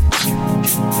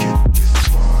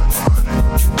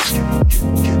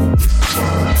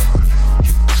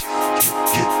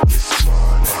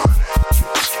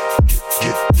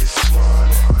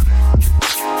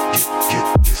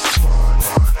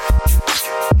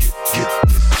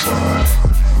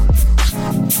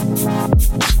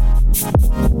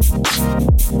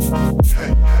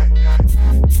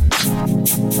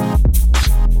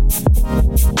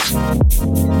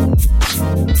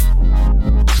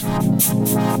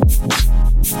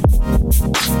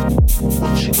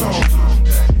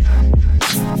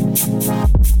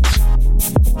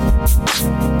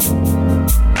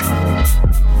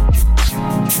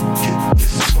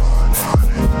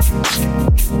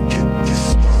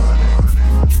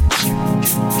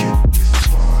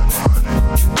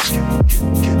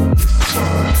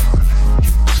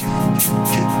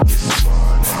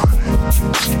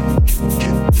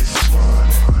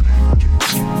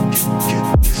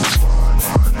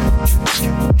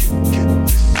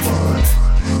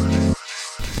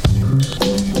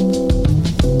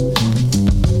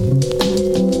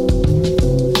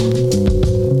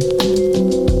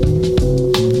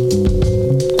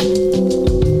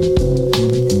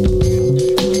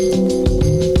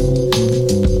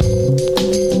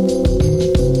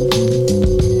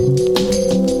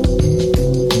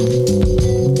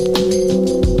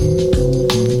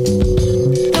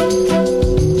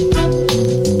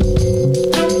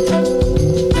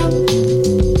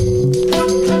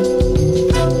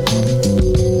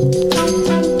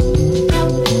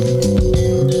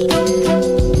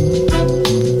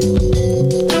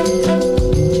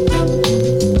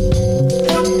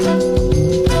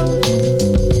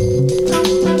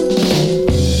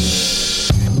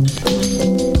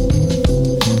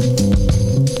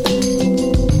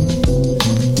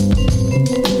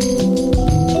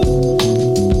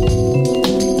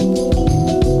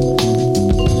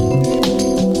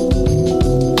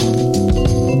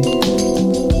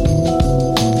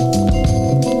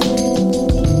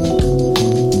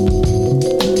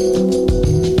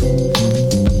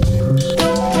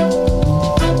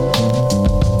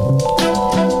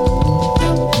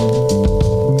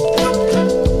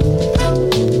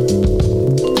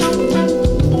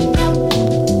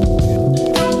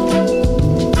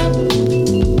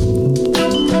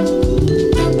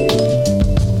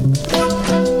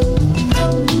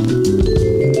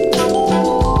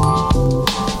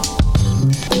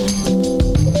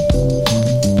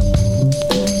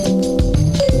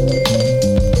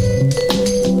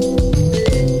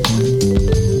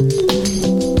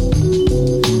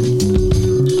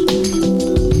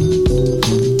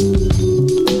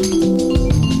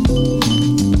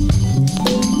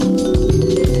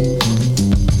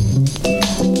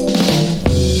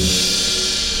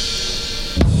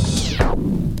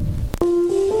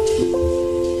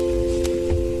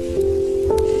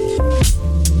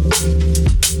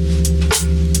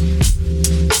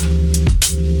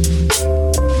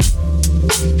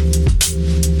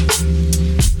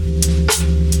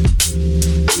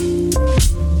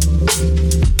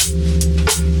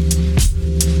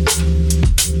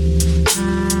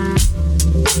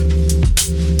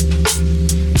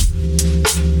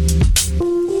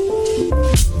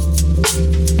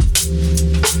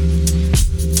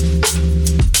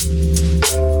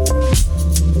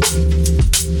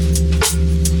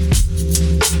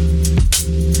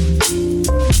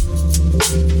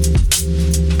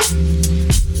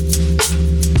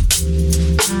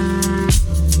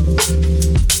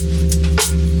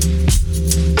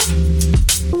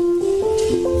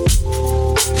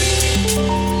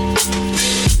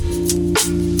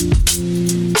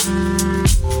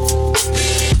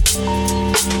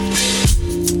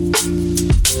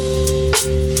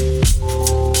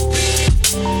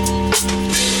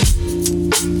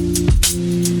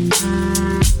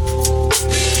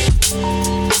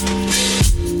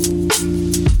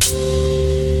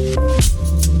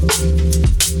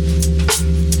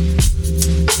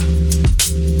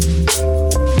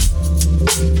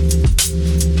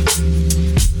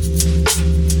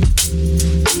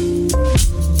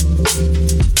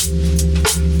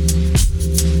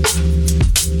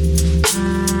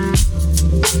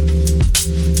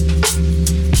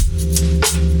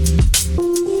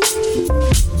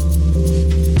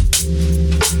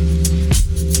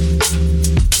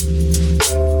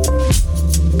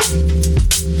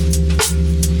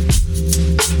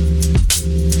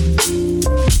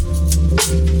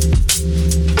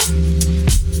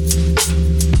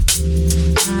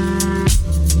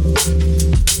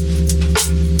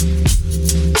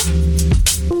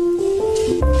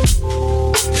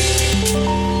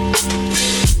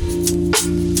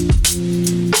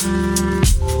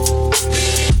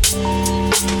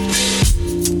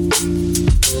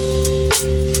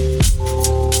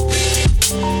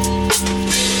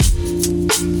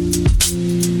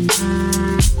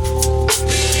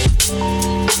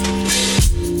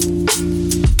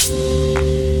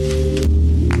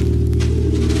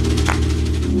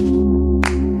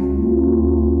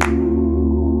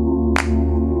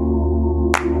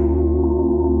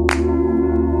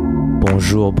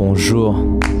Bonjour,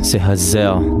 c'est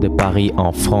Hazer de Paris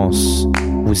en France.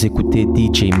 Vous écoutez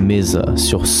DJ Miza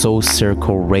sur Soul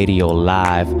Circle Radio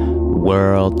Live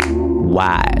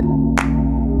Worldwide.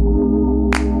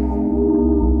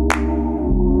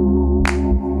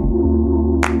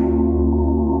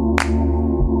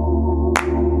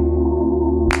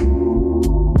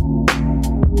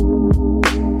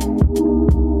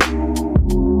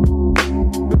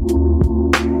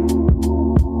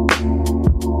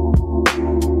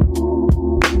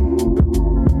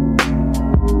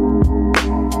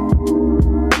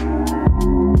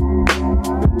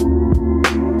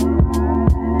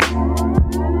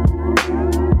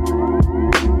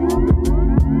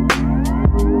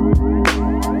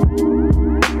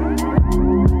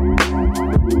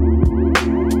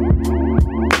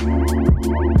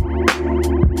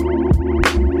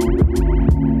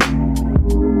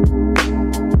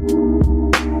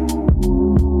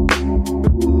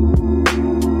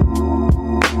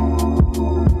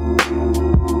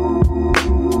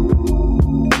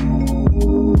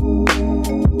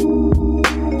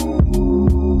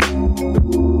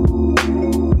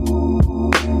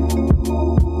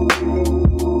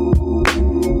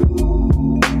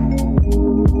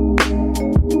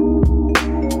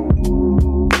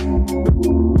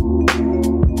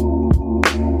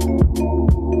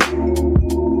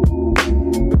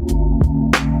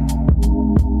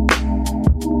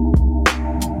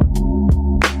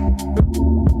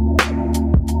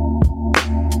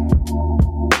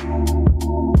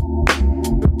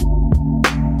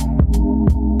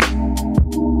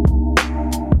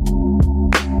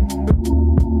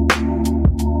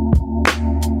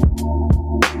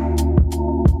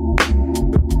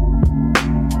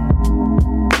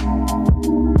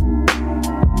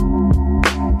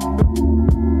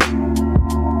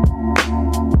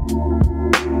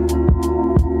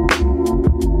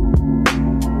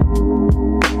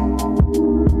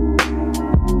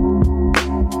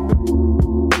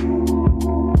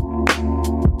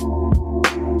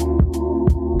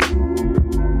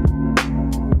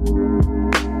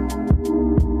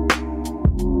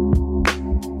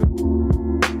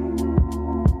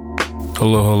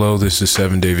 Hello, this is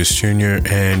Seven Davis Jr.,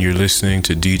 and you're listening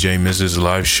to DJ Miz's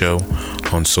live show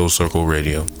on Soul Circle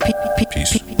Radio.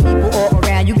 Peace. People all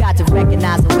around, you got to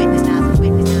recognize and witness.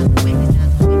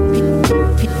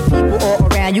 People all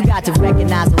around, you got to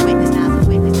recognize and witness.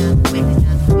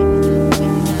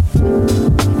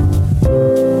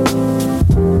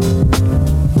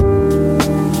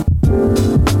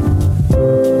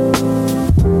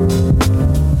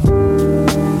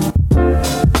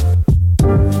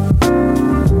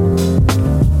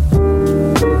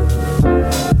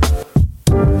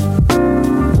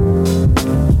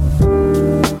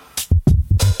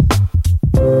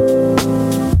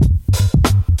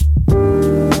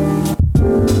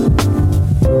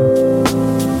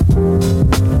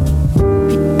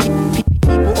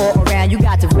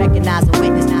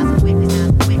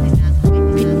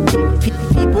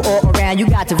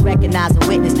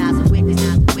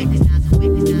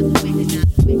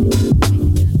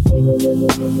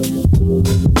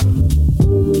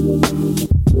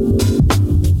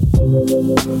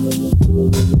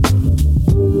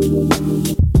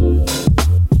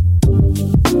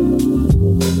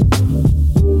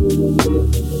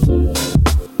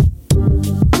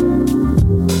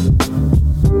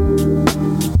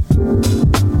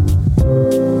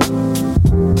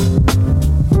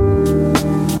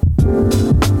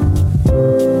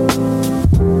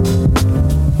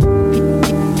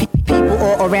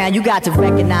 You got to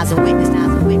recognize and witness.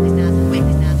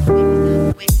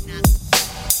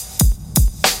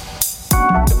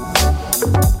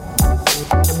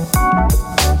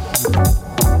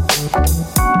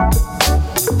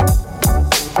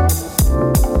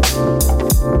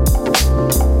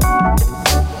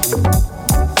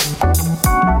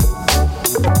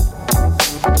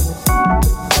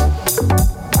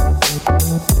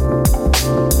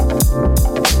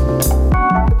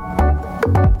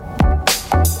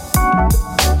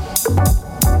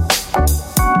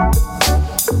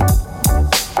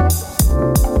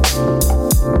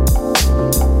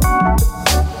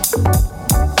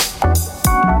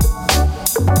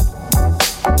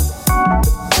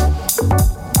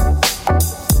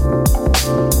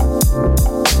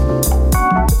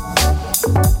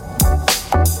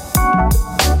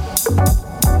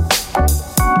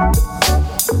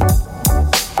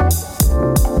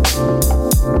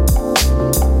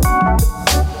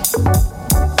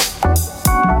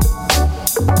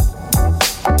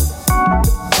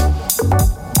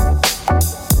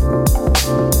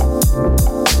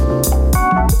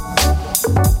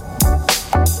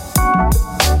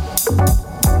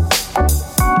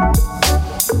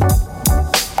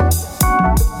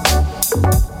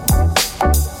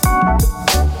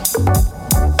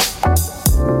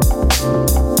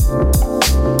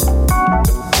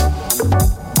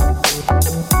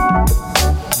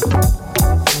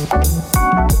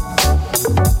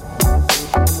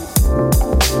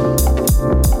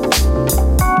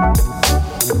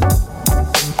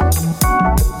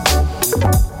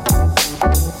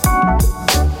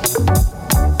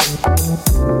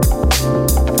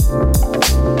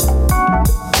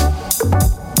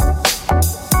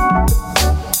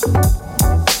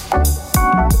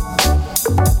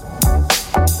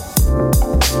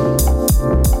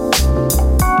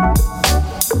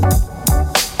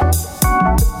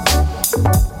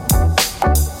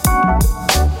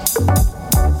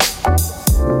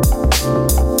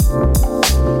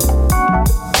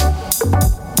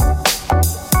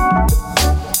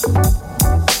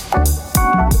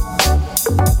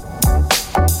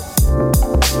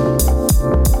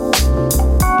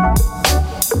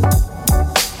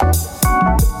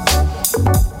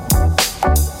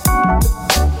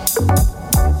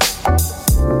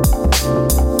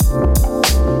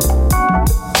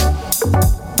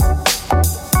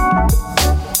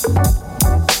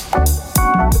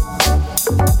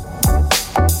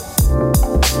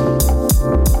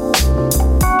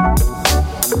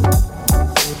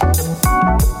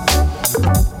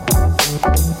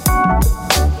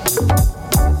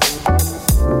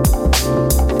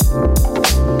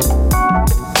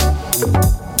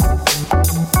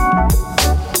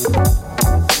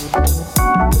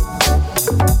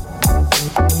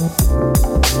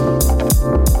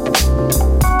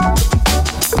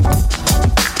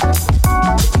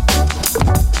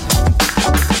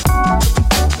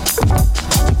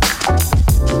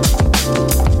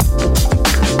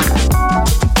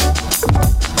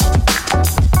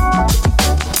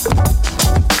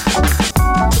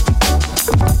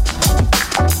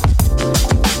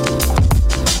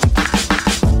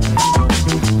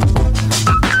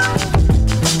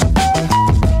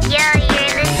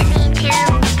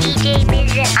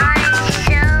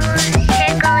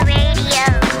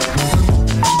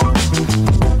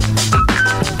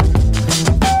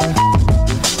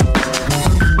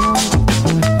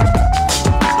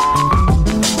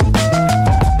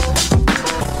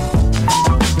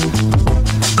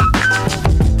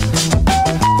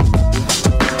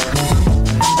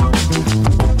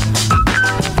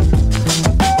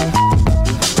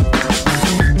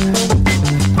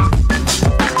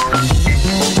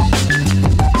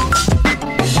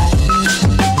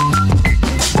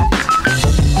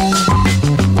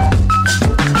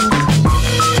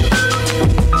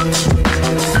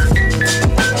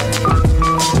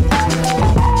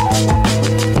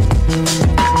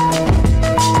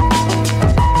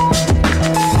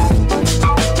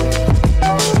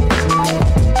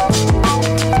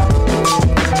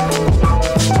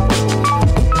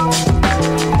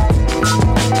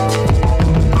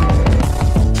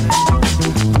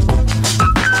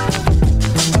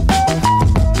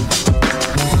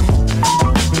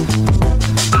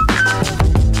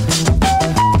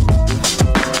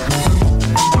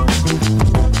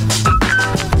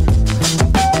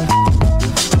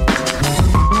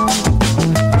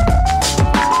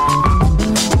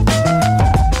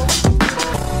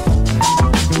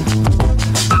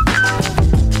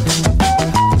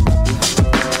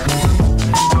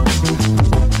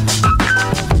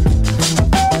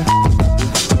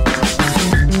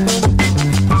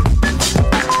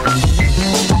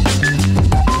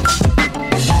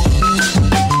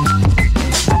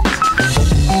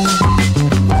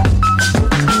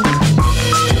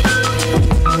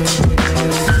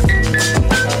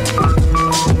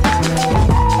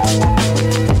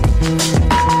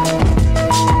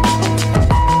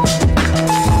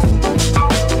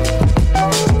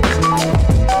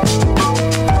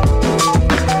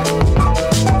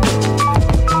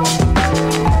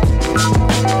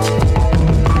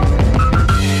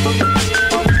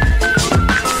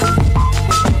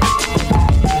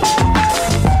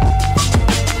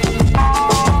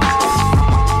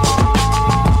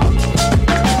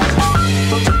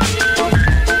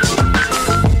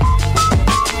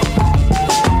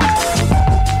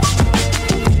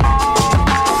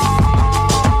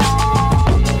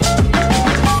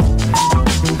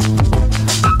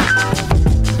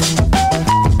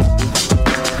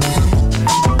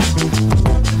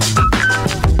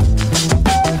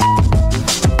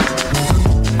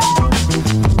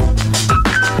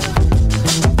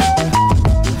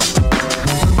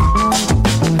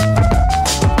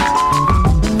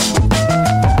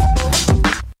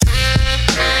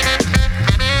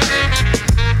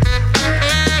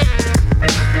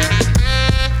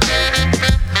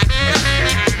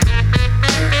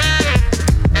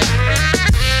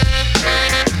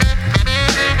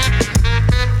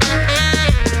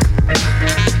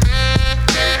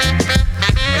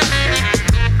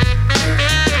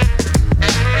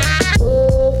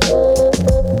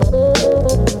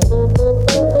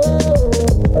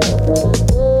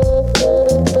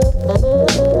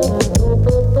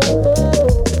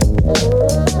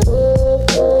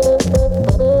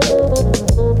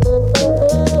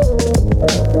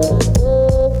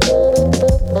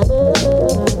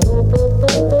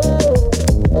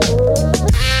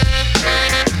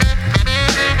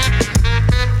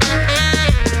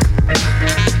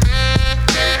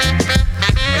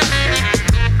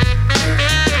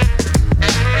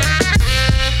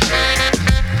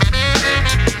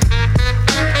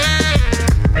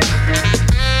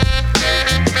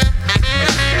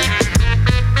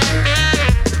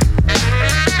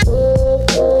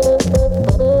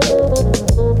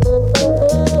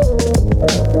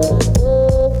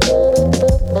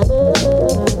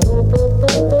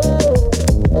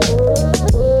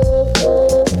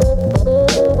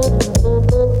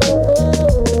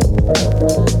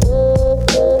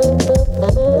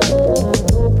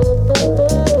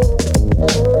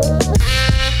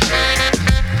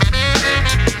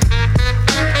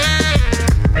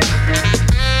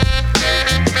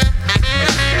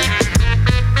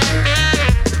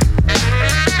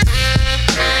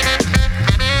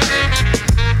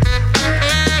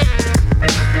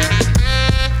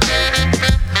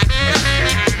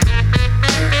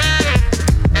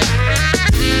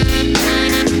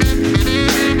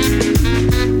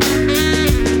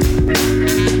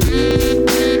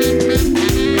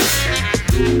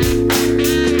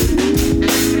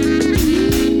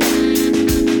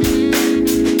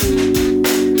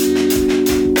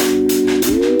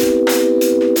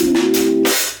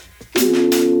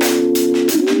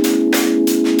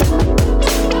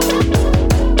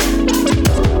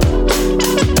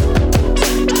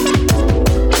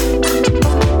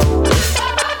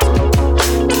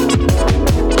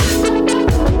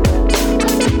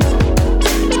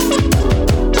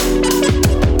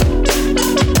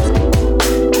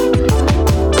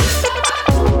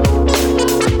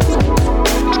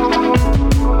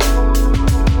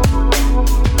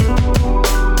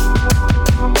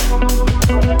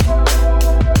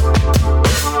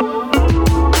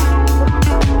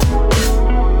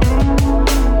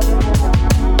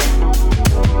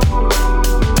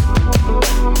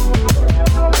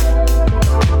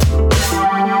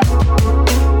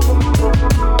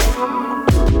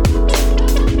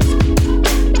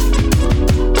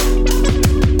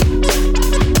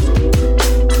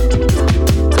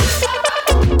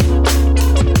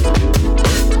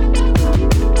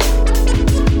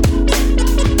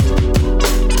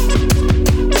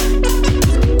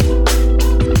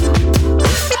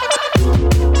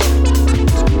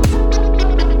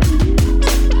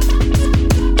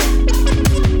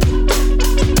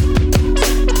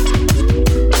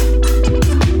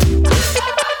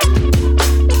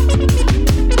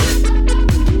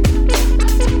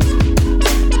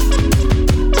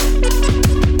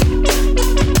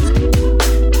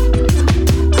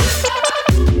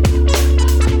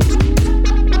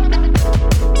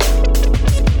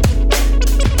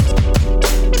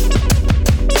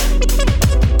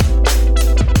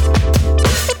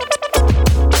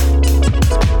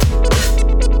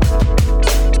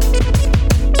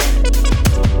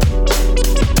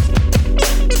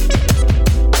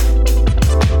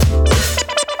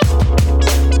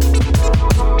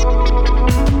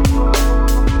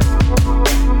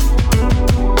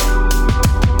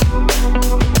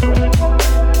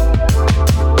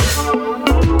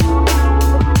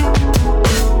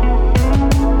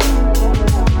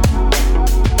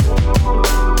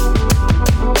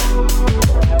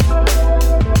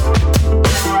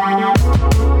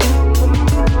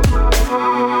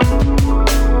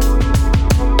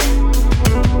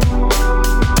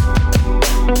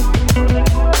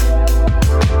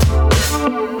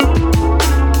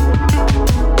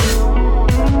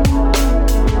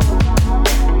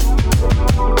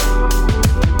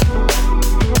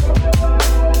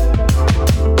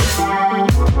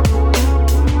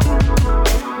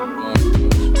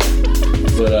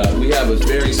 have a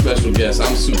very special guest.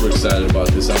 I'm super excited about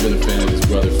this. I've been a fan of his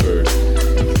brother for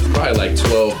probably like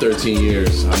 12, 13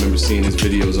 years. I remember seeing his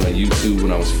videos on YouTube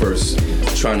when I was first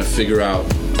trying to figure out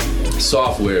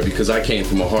software, because I came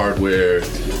from a hardware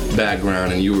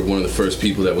background and you were one of the first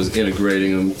people that was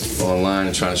integrating them online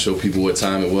and trying to show people what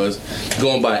time it was.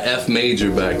 Going by F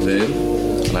major back then,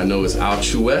 and I know it's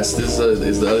Out West is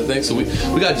the other thing. So we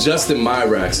got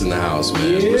J.Myracks in the house,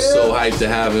 man. Yeah. We're so hyped to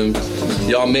have him.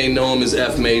 Y'all may know him as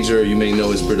F major, you may know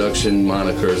his production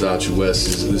moniker as Out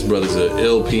West. This brother's an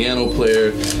ill piano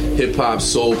player, hip-hop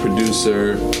soul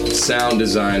producer, sound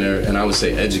designer, and I would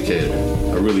say educator.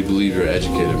 I really believe you're an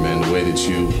educator, man. The way that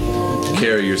you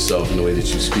carry yourself and the way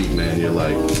that you speak, man, you're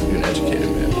an educator,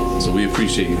 man. So we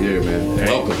appreciate you here, man.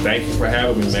 Welcome. Thank you for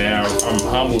having me, man. I'm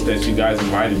humbled that you guys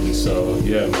invited me. So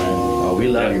yeah, man. Oh, we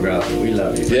love you, bro. We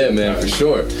love you. Yeah, man, for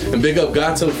sure. And big up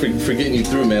Gato for getting you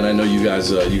through, man. I know you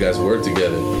guys work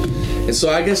together. And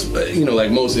so I guess, like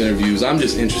most interviews, I'm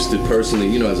just interested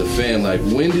personally, as a fan, like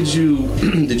when did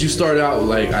you start out,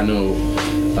 like I know,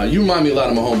 you remind me a lot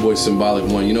of my homeboy Symbolic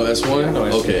One. You know S1? I know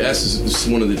S1. Okay, S is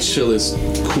one of the chillest,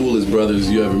 coolest brothers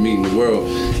you ever meet in the world.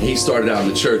 And he started out in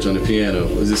the church on the piano.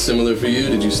 Was it similar for you?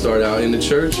 Did you start out in the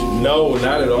church? No,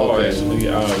 not at all, okay. Actually.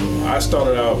 I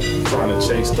started out trying to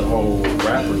chase the whole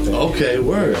rapper thing. Okay,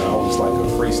 word. I was like a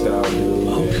freestyle dude.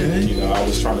 Okay. And, I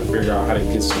was trying to figure out how to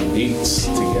get some beats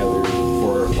together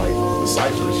for like the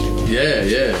cypher shit.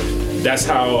 Yeah. That's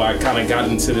how I kind of got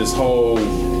into this whole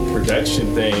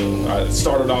production thing. I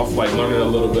started off like learning a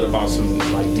little bit about some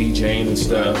like DJing and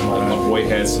stuff. Like my boy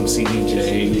had some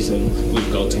CDJs and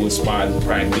we'd go to a spot and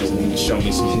practice and he'd show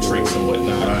me some tricks and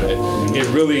whatnot. But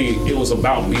it was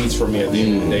about beats for me at the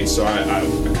end of the day. So I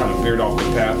kind of veered off the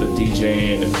path of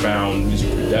DJing and found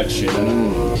music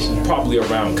production probably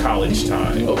around college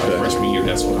time. Okay. My freshman year,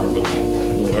 that's when I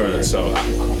really learned. So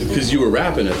because you were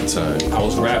rapping at the time. I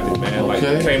was rapping, man. Like,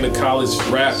 I came to college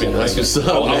rapping. That's what's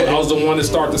up, I was the one to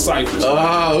start the ciphers.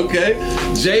 Oh, okay.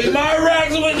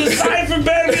 J.Myracks with the cipher,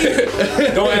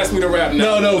 baby. Don't ask me to rap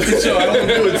now. No, for sure. I won't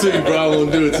do it to you, bro. I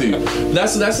won't do it to you.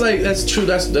 That's true.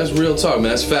 That's real talk,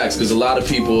 man. That's facts. Because a lot of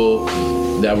people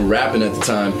that were rapping at the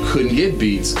time couldn't get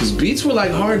beats, because beats were like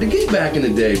hard to get back in the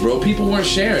day, bro. People weren't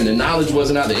sharing. The knowledge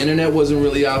wasn't out. The internet wasn't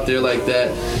really out there like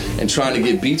that. And trying to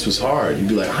get beats was hard. You'd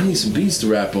be like, I need some beats to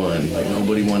rap on. Like,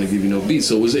 nobody wanted to give you no beats.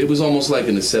 So it was almost like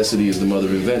a necessity is the mother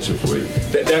of invention for you.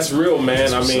 That's real,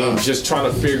 man. I mean, just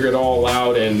trying to figure it all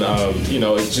out, and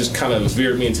it just kind of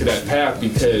veered me into that path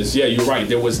because, yeah, you're right.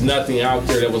 There was nothing out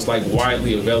there that was like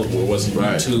widely available. It wasn't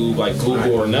YouTube, like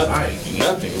Google or nothing.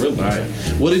 Nothing, really. Right.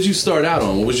 What did you start out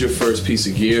on? What was your first piece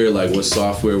of gear? Like, what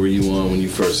software were you on when you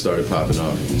first started popping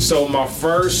off? So my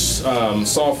first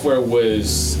software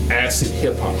was Acid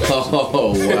Hip Hop.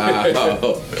 Oh,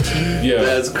 wow. Yeah.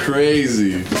 That's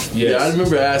crazy. Yes. Yeah, I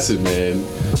remember Acid, man.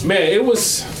 Man, it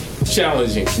was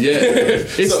challenging. Yeah.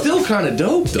 It's still kind of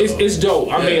dope, though. It's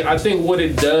dope. I mean, I think what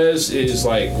it does is,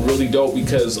 like, really dope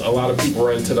because a lot of people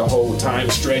are into the whole time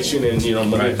stretching and,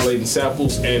 manipulating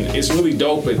samples, and it's really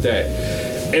dope at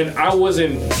that. And I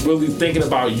wasn't really thinking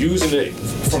about using it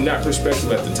from that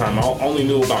perspective at the time. I only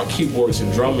knew about keyboards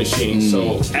and drum machines,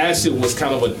 so Acid was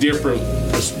kind of a different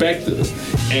perspective.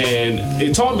 And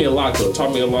it taught me a lot, though. It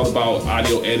taught me a lot about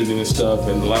audio editing and stuff,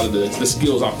 and a lot of the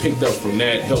skills I picked up from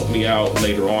that helped me out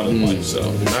later on in life. So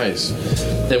nice.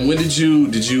 And when did you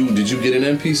get an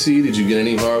MPC? Did you get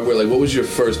any hardware? Like, what was your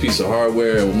first piece of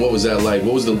hardware, and what was that like?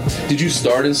 Did you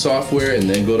start in software and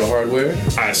then go to hardware?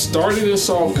 I started in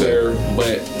software,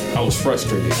 but I was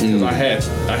frustrated because I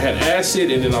had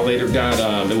Acid, and then I later got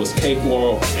it was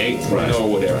Cakewalk 8.0 or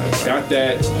whatever. Got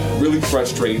that, really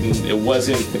frustrating. It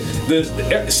wasn't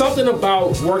something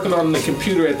about working on the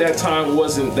computer at that time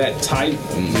wasn't that tight.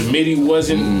 The MIDI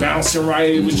wasn't bouncing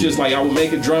right. It was just like I would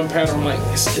make a drum pattern. I'm like,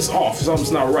 it's off.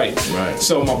 Something's not right.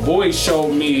 So my boy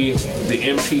showed me the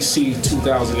MPC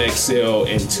 2000 XL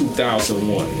in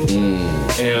 2001,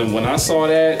 and when I saw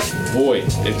that, boy,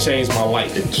 it changed my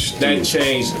life. That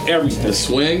changed everything. The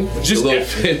swing, just a little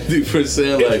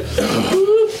 50%, like.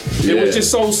 It was just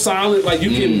so solid. Like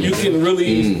you can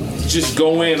really just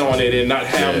go in on it and not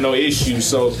have no issues.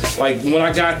 So like when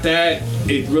I got that,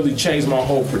 it really changed my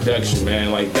whole production,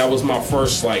 man. Like that was my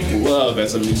first like love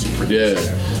as a music producer.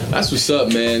 Yeah, that's what's up,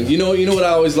 man. You know what I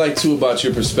always like too about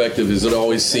your perspective is it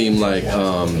always seemed like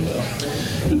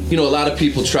you know, a lot of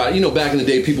people try, you know, back in the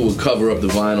day, people would cover up the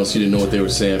vinyl so you didn't know what they were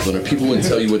sampling, or people wouldn't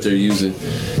tell you what they're using.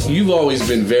 You've always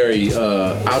been very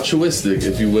altruistic,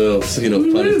 if you will, so, you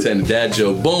know, pun intended, dad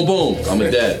joke, boom, boom, I'm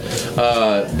a dad.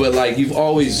 But like, you've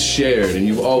always shared, and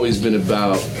you've always been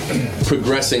about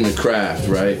progressing the craft,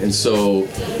 right? And so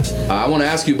I want to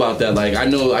ask you about that. Like, I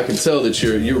know, I can tell that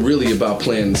you're really about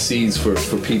planting seeds for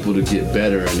people to get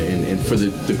better and for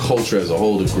the culture as a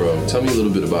whole to grow. Tell me a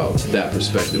little bit about that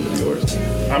perspective of yours.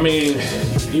 I mean,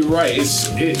 you're right.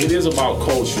 It is about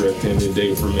culture at the end of the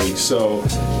day for me. So,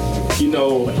 you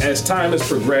know, as time has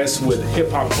progressed with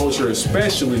hip-hop culture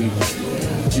especially,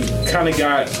 you kind of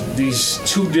got these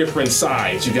two different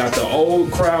sides. You got the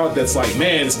old crowd that's like,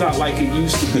 man, it's not like it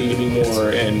used to be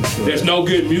anymore, and there's no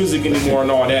good music anymore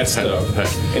and all that stuff.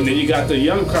 And then you got the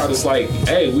young crowd that's like,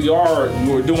 hey,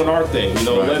 we're doing our thing, you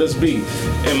know, let us be.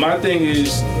 And my thing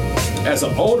is, as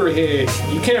an older head,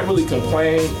 you can't really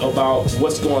complain about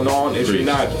what's going on if you're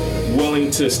not willing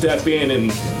to step in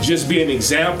and just be an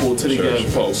example to the young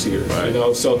folks here. You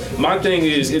know, so my thing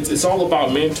is, it's all about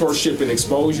mentorship and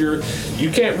exposure. You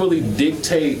can't really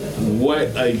dictate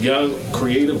what a young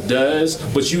creative does,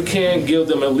 but you can give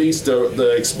them at least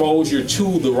the exposure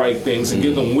to the right things and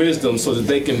give them wisdom so that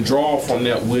they can draw from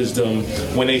that wisdom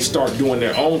when they start doing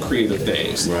their own creative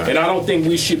things. And I don't think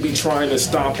we should be trying to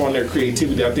stomp on their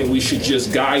creativity. I think we should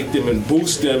just guide them and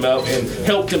boost them up and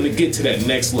help them to get to that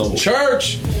next level.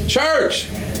 Church.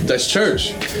 That's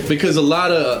church. Because a lot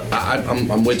of,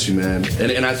 I'm with you, man.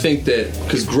 And I think that,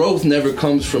 because growth never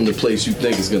comes from the place you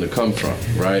think it's going to come from,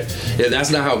 right? Yeah,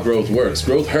 that's not how growth works.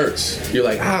 Growth hurts. You're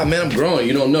like, man, I'm growing.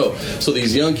 You don't know. So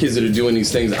these young kids that are doing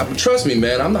these things, trust me,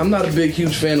 man, I'm not a big,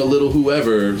 huge fan of Little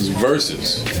Whoever's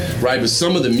verses, right? But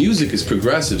some of the music is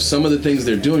progressive. Some of the things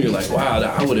they're doing, you're like, wow,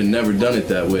 I would have never done it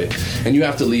that way. And you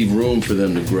have to leave room for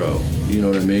them to grow. You know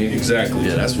what I mean? Exactly.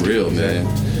 Yeah, that's real, man.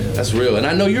 That's real. And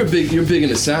I know you're big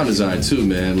into sound design too,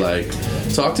 man. Like,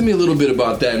 talk to me a little bit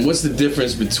about that, and what's the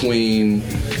difference between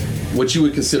what you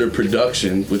would consider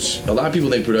production, which a lot of people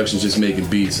think production is just making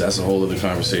beats. That's a whole other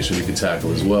conversation we could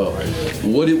tackle as well.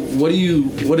 What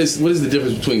is the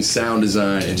difference between sound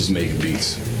design and just making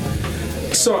beats?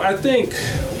 So I think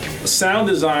sound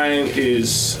design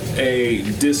is a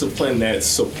discipline that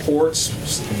supports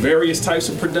various types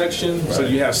of production. So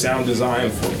you have sound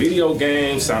design for video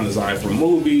games, sound design for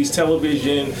movies,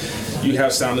 television. You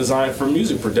have sound design for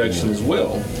music production as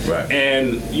well.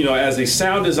 And, you know, as a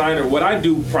sound designer, what I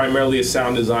do primarily is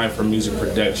sound design for music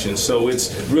production. So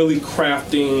it's really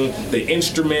crafting the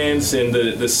instruments and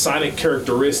the sonic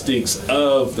characteristics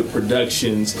of the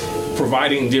productions,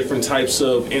 providing different types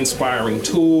of inspiring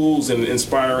tools and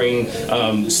inspiring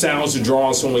sounds to draw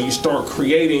on. So when you start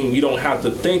creating, you don't have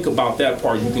to think about that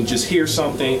part. You can just hear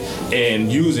something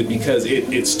and use it because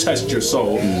it's touched your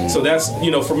soul. So that's,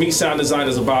 you know, for me, sound design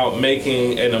is about making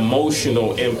an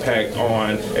emotional impact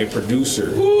on a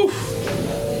producer.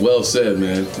 Well said,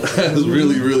 man. That's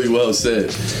really, really well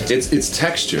said. It's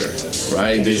texture,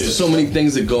 right? There's so many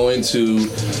things that go into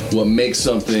what makes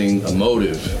something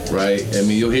emotive, right? I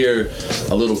mean, you'll hear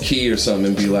a little key or something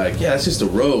and be like, yeah, it's just the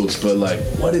Rhodes, but like,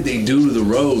 what did they do to the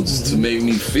Rhodes to make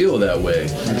me feel that way?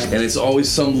 And it's always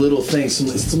some little thing,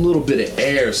 some little bit of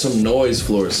air, some noise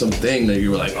floor, something that you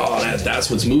were like, oh,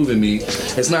 that's what's moving me.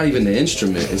 It's not even the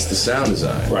instrument, it's the sound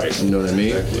design. Right. You know what I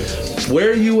mean? Exactly. Where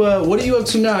are you, what are you up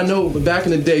to now? I know back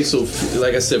in the day, so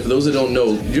like I said, for those that don't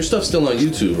know, your stuff's still on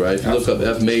YouTube, right? If you look up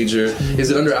F Major, is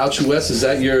it under Altruist? Is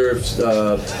that your,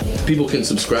 people can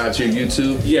subscribe to your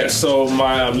YouTube? Yeah, so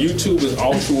my YouTube is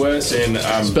Altruist, and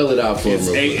spell it out for me. It's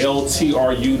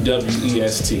ALTRUWEST.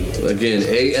 Again,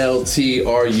 ALTRUWEST.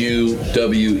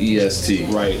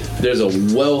 Right. There's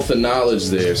a wealth of knowledge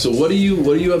there. So what are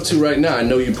you up to right now? I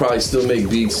know you probably still make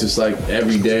beats just like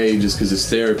every day, just because it's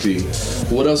therapy.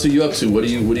 What else are you up to? What do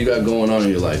you got going on in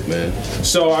your life, man?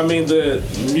 So I mean, the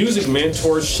music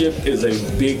mentorship is a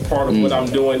big part of what I'm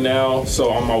doing now. So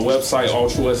on my website,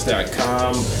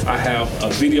 altruist.com, I have a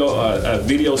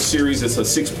video series. It's a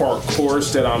 6-part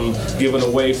course that I'm giving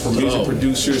away for music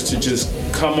producers to just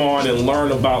come on and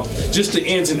learn about just the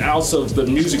ins and outs of the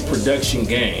music production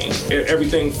game.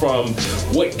 Everything from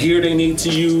what gear they need to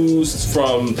use,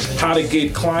 from how to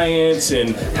get clients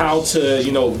and how to,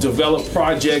 you know, develop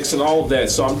projects and all of that.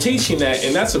 So I'm teaching that,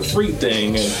 and that's a free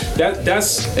thing. And that's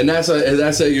Yes. And that's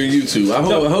at your YouTube. I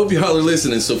hope y'all are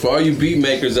listening. So for all you beat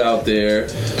makers out there,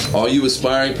 all you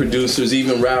aspiring producers,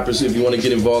 even rappers, if you want to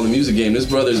get involved in the music game, this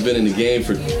brother's been in the game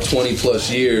for 20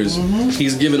 plus years.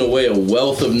 He's giving away a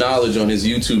wealth of knowledge on his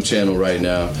YouTube channel right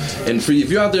now. And if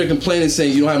you're out there complaining,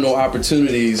 saying you don't have no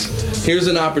opportunities, here's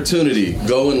an opportunity.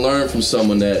 Go and learn from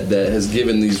someone that has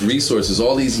given these resources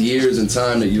all these years and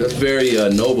time. That's very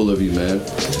noble of you, man.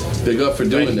 Big up for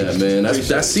doing that, man.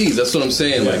 That's seeds. That's what I'm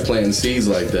saying, like planting seeds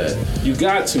like that. You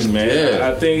got to, man. Yeah.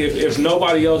 I think if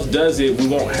nobody else does it, we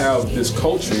won't have this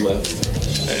culture left.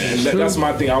 And that's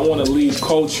my thing. I want to leave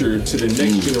culture to the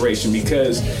next generation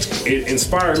because it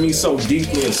inspired me so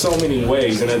deeply in so many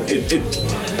ways. And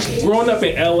growing up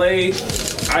in LA,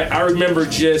 I remember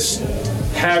just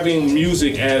having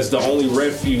music as the only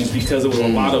refuge because there was a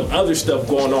lot of other stuff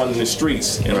going on in the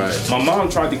streets. And my mom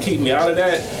tried to keep me out of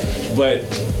that, but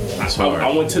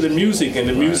I went to the music, and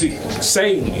the music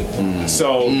saved me.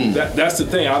 So that's the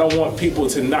thing. I don't want people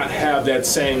to not have that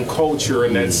same culture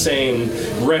and that same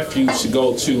refuge to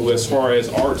go to as far as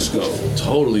arts go.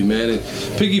 Totally, man. And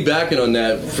piggybacking on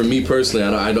that, for me personally,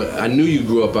 I knew you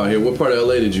grew up out here. What part of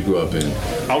LA did you grow up in?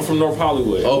 I'm from North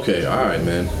Hollywood. Okay, all right,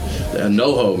 man.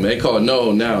 NoHo, man. They call it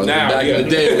NoHo now. Back in the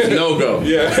day, it was no-go.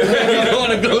 Yeah. You don't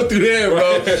want to go through there,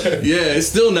 bro. Yeah, it's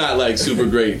still not like super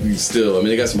great. Still, I mean,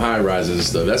 they got some high rises and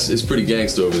stuff. It's pretty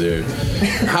gangster over there.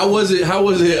 How was it?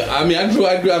 I mean, I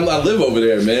live over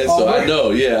there, man. So I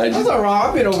know. Yeah, that's not wrong.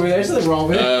 I've been over there. There's nothing wrong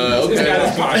with it. Okay. It's got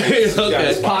his pockets. Okay.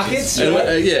 His pockets. And,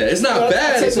 yeah, it's not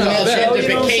bad. It's not bad.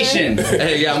 Vacation.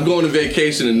 Hey, yeah, I'm going to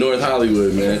vacation in North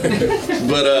Hollywood, man.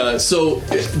 But so,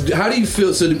 how do you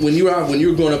feel? So when you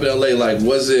were growing up in LA, like,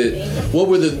 what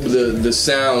were the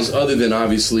sounds other than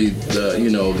obviously the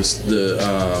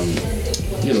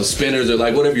spinners or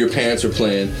like whatever your parents were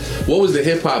playing? What was the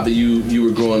hip hop that you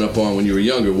were growing up on when you were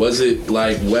younger? Was it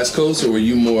like West Coast, or were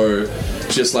you more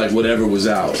just like whatever was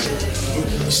out?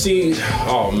 See,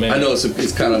 oh man, I know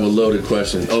it's kind of a loaded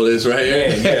question. Oh, this right here.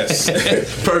 Man, yes,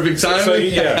 perfect timing. So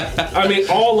yeah, I mean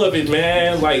all of it,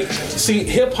 man. Like, see,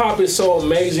 hip hop is so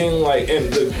amazing. Like,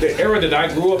 and the era that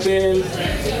I grew up in,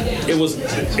 it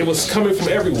was coming from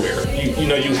everywhere. You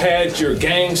know, you had your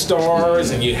Gang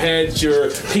Stars and you had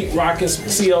your Pete Rock and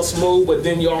CL Smooth, but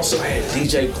then you also had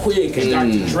DJ Quick and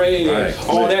Dr. Dre and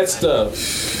all that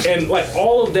stuff. And like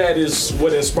all of that is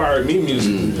what inspired me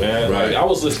musically, man. Like, I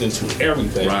was listening to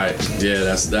everything. Right.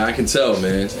 Yeah, I can tell,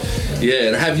 man.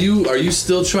 Yeah, and are you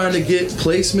still trying to get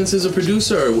placements as a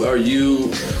producer, or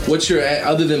what's your,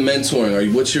 other than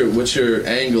mentoring, what's your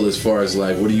angle as far as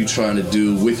like what are you trying to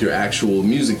do with your actual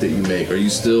music that you make? Are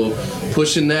you still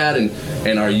pushing that,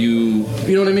 and are you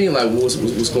know what I mean? Like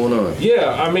what's going on?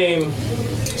 Yeah, I mean,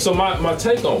 so my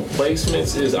take on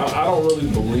placements is I don't really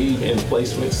believe in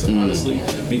placements, honestly,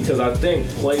 because I think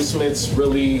placements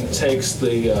really takes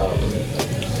the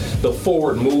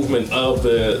forward movement of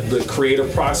the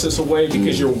creative process away,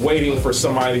 because you're waiting for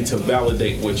somebody to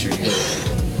validate what you're doing.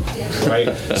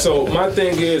 Right? So my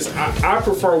thing is I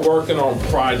prefer working on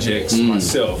projects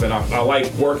myself, and I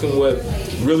like working with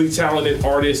really talented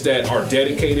artists that are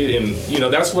dedicated, and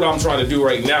that's what I'm trying to do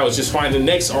right now, is just find the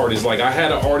next artist. Like, I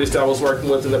had an artist that I was working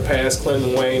with in the past,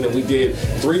 Clinton Wayne, and we did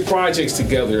 3 projects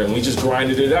together, and we just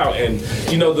grinded it out. And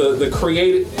the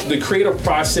creative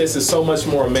process is so much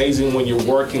more amazing when you're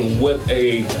working with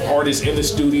a artist in the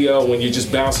studio, when you're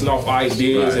just bouncing off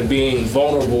ideas and being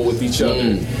vulnerable with each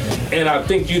other. And I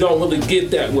think you don't really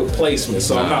get that with placements,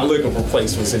 so I'm not looking for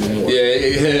placements anymore.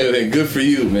 Yeah, good for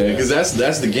you, man, because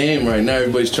that's the game right now.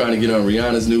 Everybody's trying to get on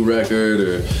Rihanna's new record,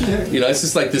 or it's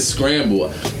just like this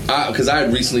scramble. Because I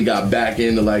recently got back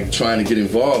into like trying to get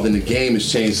involved, and the game has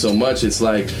changed so much. It's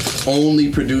like only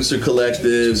producer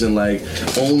collectives and like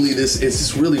only this. It's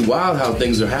just really wild how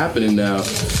things are happening now.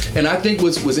 And I think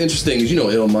what's interesting is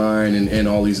Illmind and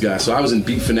all these guys. So I was in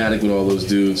Beat Fanatic with all those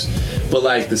dudes, but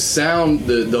like the sound,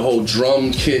 the whole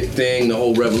drum kit thing, the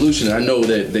whole revolution. I know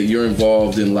that you're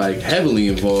involved in, like, heavily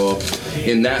involved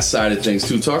in that side of things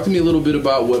too. Talk to me a little bit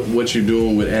about what you're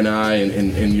doing with NI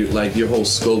and your whole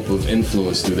scope of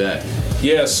influence through that.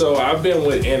 Yeah, so I've been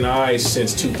with NI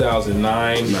since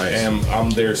 2009, and I'm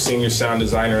their senior sound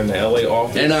designer in the LA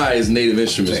office. NI is Native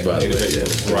Instruments, by the way.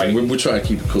 Yeah, right. We're trying to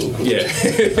keep it cool. Yeah.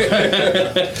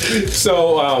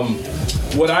 So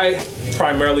what I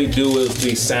primarily do is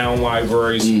the sound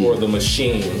libraries for the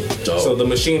machine. So the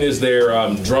machine is their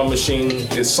drum machine.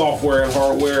 It's software and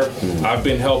hardware. I've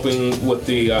been helping with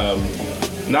the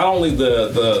not only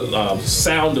the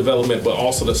sound development, but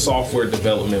also the software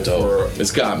development.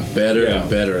 It's gotten better and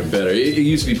better and better. It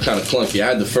used to be kind of clunky. I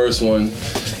had the first one.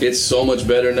 It's so much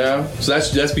better now. So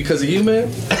that's because of you, man.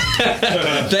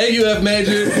 Thank you, F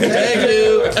Major. Thank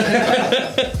you.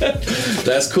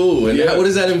 That's cool. And what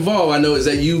does that involve? I know, is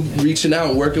that you reaching out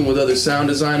and working with other sound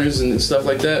designers and stuff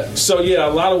like that? So yeah, a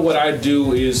lot of what I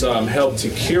do is help to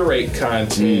curate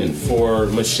content for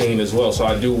Machine as well. So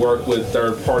I do work with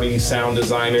third-party sound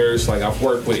designers. Like I've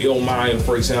worked with Ill Mind,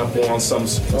 for example, on some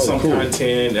cool.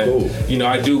 content. And,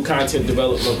 I do content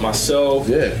development myself.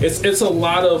 Yeah. It's a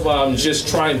lot of just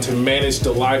trying to manage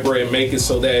the library and make it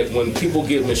so that when people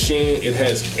get Machine, it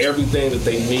has everything that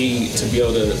they need to be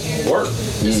able to work,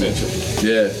 essentially.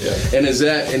 Yeah. And is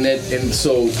that and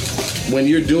so when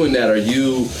you're doing that, are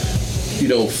you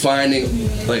finding,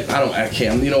 like, I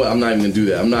can't, I'm not even gonna do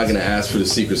that. I'm not gonna ask for the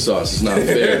secret sauce. It's not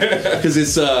fair because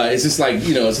it's just like,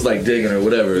 it's like digging or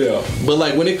whatever. Yeah. But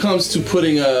like when it comes to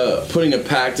putting a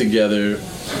pack together,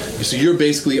 so you're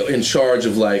basically in charge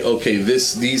of like, okay,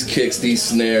 these kicks, these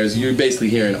snares. You're basically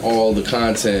hearing all the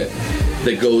content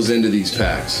that goes into these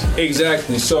packs.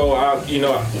 Exactly. So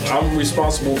I'm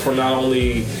responsible for not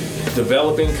only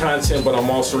developing content, but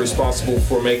I'm also responsible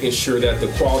for making sure that the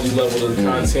quality level of the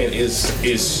content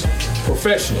is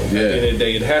professional. At the end of the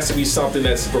day, it has to be something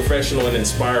that's professional and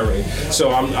inspiring.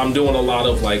 So I'm doing a lot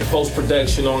of like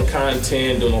post-production on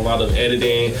content, doing a lot of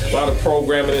editing, a lot of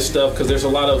programming and stuff, because there's a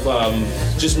lot of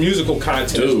just musical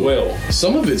content as well.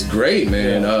 Some of it's great,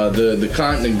 man. The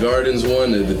Continent Gardens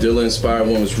one, the Dilla inspired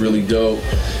one was really dope.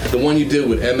 The one you did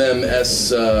with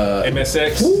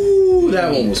MSX. Woo,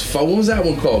 that one was fun. What was that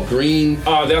one called? Green?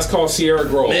 That's called Sierra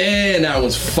Grove. Man, that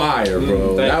was fire,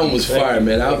 bro. That one was fire,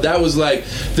 man. That was like,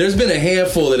 there's been a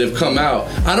handful that have come out.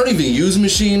 I don't even use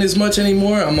Machine as much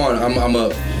anymore. I'm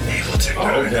a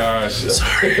Oh gosh.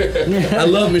 Sorry. I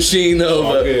love Machine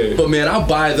though, but man, I'll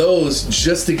buy those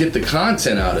just to get the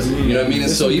content out of it. You know what I mean?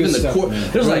 And so even the chord,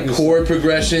 there's like chord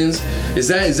progressions. Is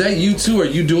that you too? Are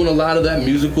you doing a lot of that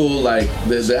musical, like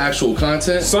the actual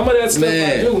content? Some of that stuff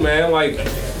I do, man. Like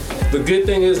the good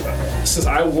thing is, since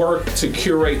I work to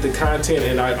curate the content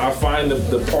and I find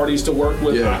the parties to work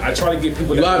with, I try to get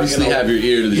people. You obviously have your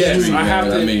ear to the street. Yes, I have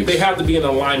to. They have to be in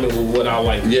alignment with what I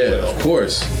like. Yeah, of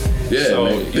course. Yeah, so,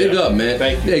 man. Big up, man.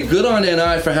 Thank you. Hey, good on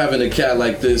NI for having a cat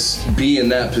like this be in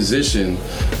that position,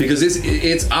 because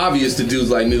it's obvious to dudes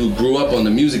like me who grew up on the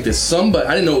music that somebody,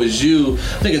 I didn't know it was you.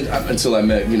 I think until I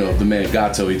met the man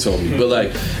Gato, he told me. But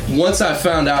like once I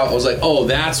found out, I was like, oh,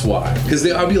 that's why. Because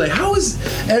I'll be like, how is?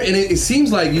 And it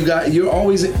seems like you're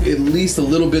always at least a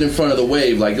little bit in front of the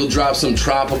wave. Like you'll drop some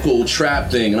tropical trap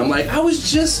thing, and I'm like, I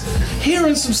was just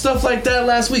hearing some stuff like that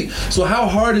last week. So how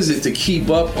hard is it to keep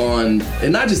up on,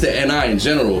 and not just the NI in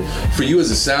general, for you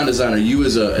as a sound designer, you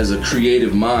as a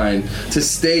creative mind, to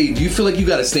stay? Do you feel like you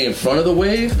got to stay in front of the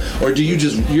wave, or you're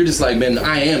just like, man,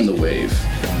 I am the wave?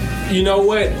 You know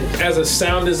what? As a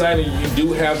sound designer, you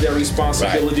do have that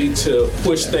responsibility to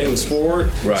push things forward.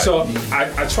 Right. So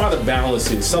I try to balance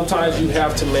it. Sometimes you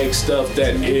have to make stuff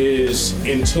that is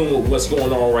in tune with what's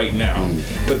going on right now.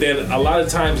 But then a lot of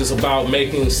times it's about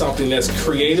making something that's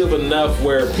creative enough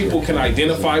where people can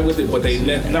identify with it, but they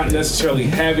not necessarily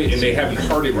have it and they haven't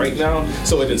heard it right now.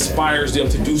 So it inspires them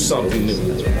to do something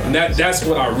new. And that's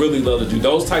what I really love to do.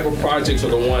 Those type of projects are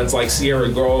the ones like Sierra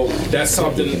Grove. That's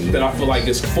something that I feel like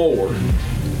is forward.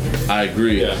 I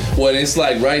agree. Yeah. Well, it's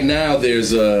like right now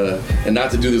there's and not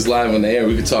to do this live on the air,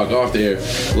 we could talk off the air,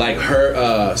 like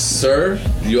her Sir,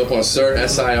 you up on Sir,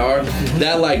 SIR,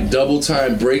 that like double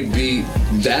time break beat,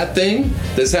 that thing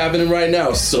that's happening right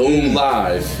now, so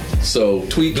live. So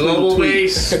tweet global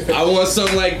bass. I want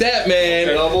something like that,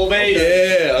 man. Global bass.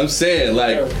 Yeah, I'm saying,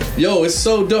 like, yo, it's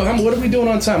so dope. What are we doing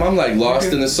on time? I'm like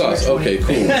lost in the sauce. Okay,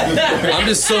 cool. I'm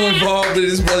just so involved in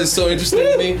this, brother's so interesting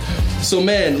to me. So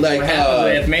man, like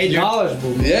major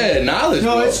knowledgeable. Yeah, knowledge.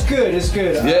 No, bro. it's good. It's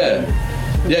good.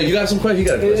 Yeah, you got some questions.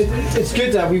 You got a question. It's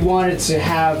good that we wanted to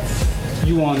have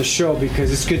you on the show,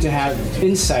 because it's good to have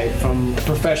insight from a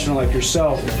professional like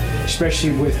yourself,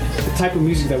 especially with the type of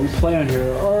music that we play on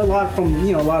here, or a lot from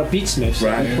a lot of beatsmiths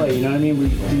that we play. You know what I mean? We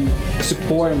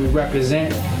support and we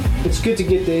represent. It's good to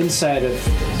get the insight of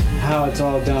how it's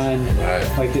all done,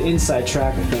 like the inside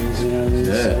track of things, you know what I mean?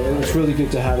 Yeah. So it's really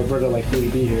good to have a brother like you to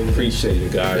be here. Appreciate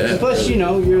it, guys. Yeah. Plus,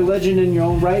 you're a legend in your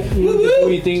own right. You've been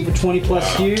doing your thing for 20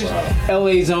 plus years.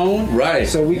 LA's own. Right.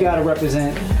 So we gotta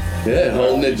represent. Yeah,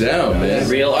 holding it down, man.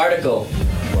 Real article.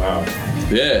 Wow.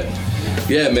 Yeah,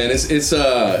 man.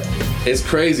 It's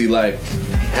crazy, like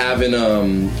having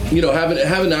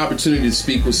having the opportunity to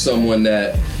speak with someone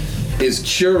that is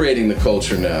curating the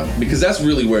culture now, because that's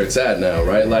really where it's at now,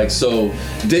 right? Like, so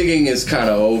digging is kind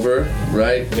of over,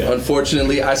 right? Yeah.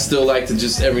 Unfortunately, I still like to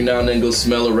just every now and then go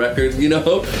smell a record, you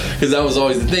know, because that was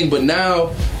always the thing. But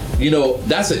now, you know,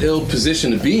 that's an ill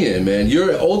position to be in, man.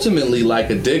 You're ultimately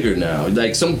like a digger now.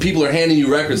 Like, some people are handing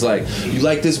you records like, you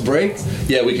like this break?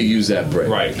 Yeah, we could use that break.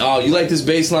 Right. Oh, you like this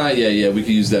bass line? Yeah, we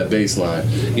could use that bass line.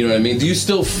 You know what I mean? Do you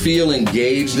still feel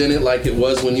engaged in it like it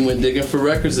was when you went digging for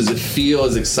records? Does it feel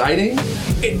as exciting?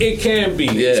 It can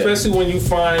be, especially when you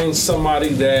find somebody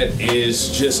that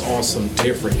is just on some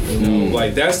different, you know?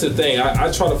 Like, that's the thing.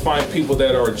 I try to find people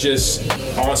that are just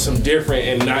on some different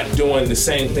and not doing the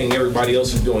same thing everybody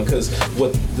else is doing. Because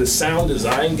with the sound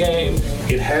design game,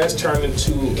 it has turned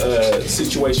into a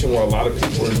situation where a lot of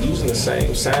people are using the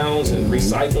same sounds and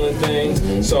recycling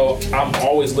things. So I'm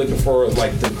always looking for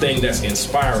like the thing that's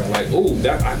inspiring. Like, ooh,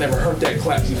 that I never heard that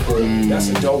clap before. That's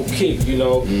a dope kick, you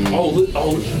know. Oh,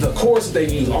 the chorus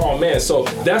they use. Oh man, so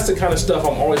that's the kind of stuff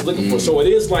I'm always looking for. So it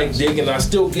is like digging. I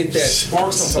still get that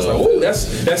spark sometimes. Like, ooh,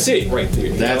 that's it right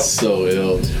there. That's so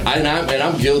ill. And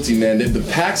I'm guilty, man. The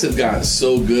packs have gotten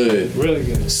so good. Really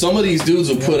good. Some of these dudes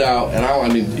will put out, and I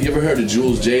mean, you ever heard of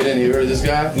Jules Jaden? You heard of this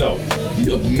guy? No.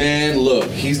 Man, look,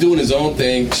 he's doing his own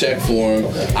thing. Check for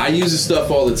him. I use his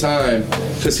stuff all the time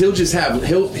because he just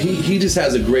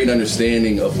has a great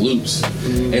understanding of loops,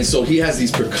 and so he has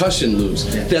these percussion loops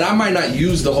that I might not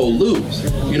use the whole loop.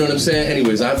 You know what I'm saying?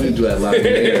 Anyways, I wouldn't do that live in the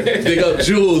air. Big up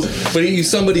Jules, but he's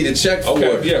somebody to check for.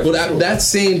 Okay, yeah, but that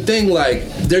same thing, like,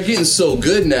 they're getting so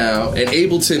good now, and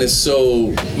Ableton is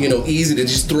so, you know, easy to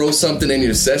just throw something in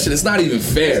your session. It's not even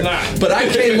fair. It's not. But I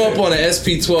came up on an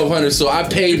SP1200, so I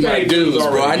paid my dues,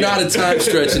 bro. I know how to time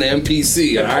stretch an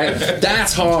MPC, all right?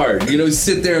 That's hard. You know, you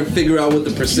sit there and figure out what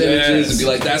the percentage is and be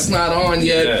like, that's not on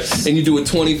yet. And you do it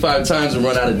 25 times and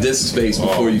run out of disk space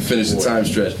before you finish the time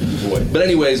stretch. But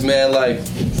anyways, man, like,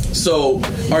 so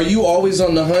are you always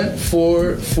on the hunt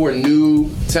for new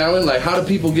talent? Like, how do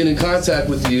people get in contact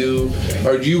with you,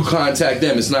 or do you contact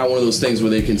them? It's not one of those things where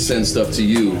they can send stuff to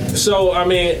you. So, I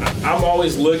mean, I'm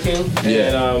always looking,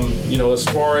 and you know, as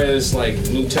far as like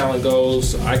new talent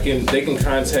goes, they can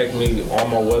contact me on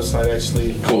my website,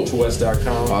 actually,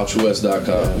 ultrawest.com.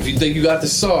 Ultrawest.com. If you think you got the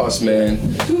sauce, man,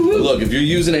 look, if you're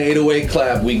using an 808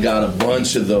 clap, we got a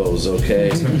bunch of those,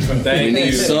 okay? We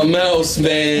need something else,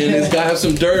 man. It's got to have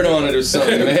some dirt on it or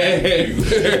something, man.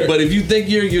 But if you think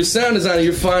your sound designer,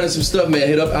 you're finding some stuff, man,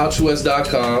 hit up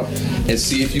ultrawest.com and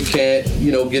see if you can't,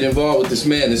 you know, get involved with this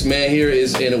man. This man here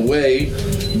is, in a way,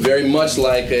 very much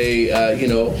like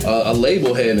a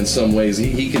label head in some ways.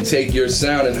 He can take your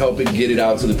sound and help it get it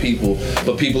out to the people,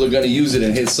 but people are going to use it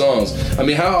in hit songs. I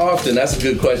mean, how often, that's a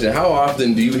good question, how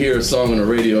often do you hear a song on the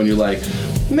radio and you're like,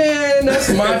 man, that's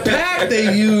my pack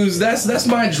they use. That's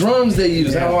my drums they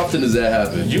use. How often does that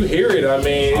happen? You hear it, I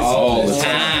mean, all the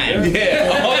time.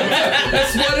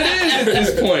 That's what it is at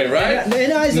this point, right?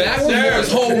 Mac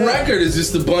Moore's whole record is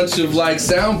just a bunch of like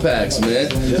sound packs, man.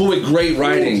 But with great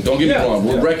writing. Don't get me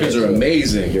wrong. Records are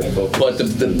amazing, but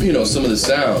the you know, some of the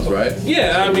sounds, right?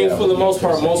 Yeah, I mean, for the most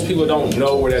part, most people don't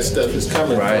know where that stuff is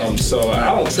coming from. So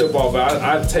I don't trip off.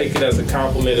 I take it as a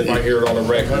compliment if I hear it on the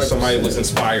record. Somebody was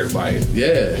inspired by it.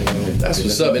 Yeah. That's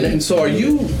what's up. And so are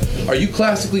you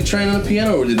classically trained on the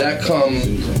piano, or did that come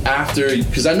after?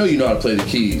 Because I know you know how to play the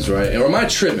keys, right? Or am I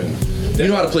tripping? You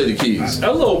know how to play the keys.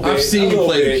 A little bit. I've seen you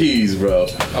play the keys, bro.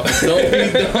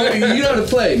 You know how to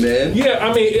play, man. Yeah,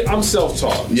 I mean, I'm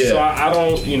self-taught. Yeah. So I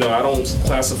don't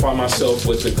classify myself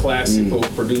with the classical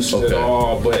producers at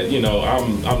all. But you know,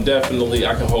 I'm definitely,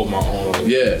 I can hold my own.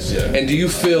 Yes. Yeah. And do you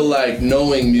feel like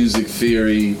knowing music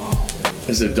theory?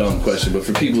 It's a dumb question, but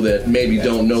for people that maybe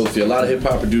don't know theory, a lot of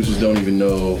hip-hop producers don't even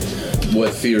know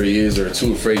what theory is or are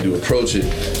too afraid to approach it.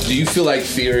 Do you feel like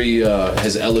theory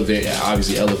has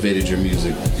obviously elevated your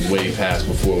music way past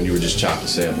before when you were just chopping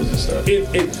samples and stuff?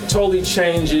 It totally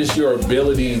changes your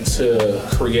ability to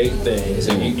create things,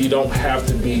 and you don't have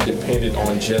to be dependent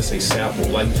on just a sample.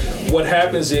 Like, what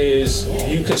happens is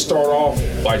you can start off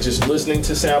by just listening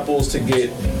to samples to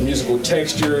get musical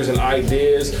textures and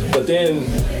ideas, but then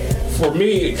for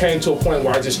me, it came to a point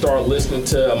where I just started listening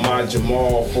to Ahmad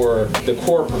Jamal for the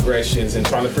chord progressions and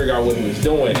trying to figure out what he was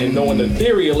doing. And knowing the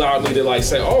theory allowed me to like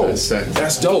say, oh,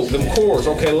 that's dope, them chords.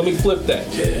 Okay, let me flip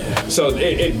that. Yeah. So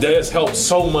it does help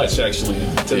so much, actually,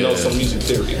 to know some music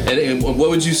theory. And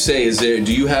what would you say,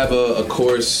 do you have a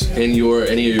course in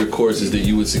any of your courses that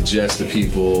you would suggest to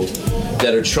people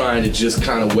that are trying to just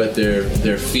kind of wet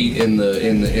their feet in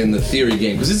the theory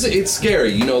game? Because it's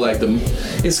scary, you know, like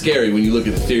it's scary when you look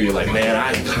at the theory, like, like, man,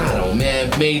 I don't know,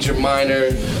 man, major,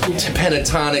 minor,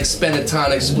 pentatonics,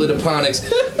 pentatonics,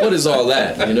 splitoponics. What is all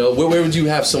that? You know, where would you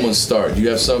have someone start? Do you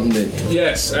have something that?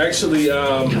 Yes, actually,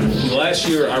 last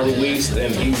year I released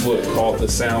an ebook called The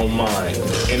Sound Mind,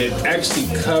 and it actually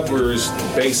covers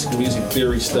basic music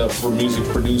theory stuff for music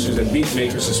producers and beat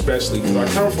makers especially, because I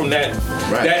come from that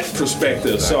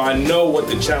perspective, so I know what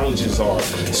the challenges are.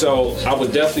 So I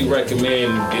would definitely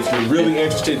recommend, if you're really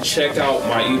interested, check out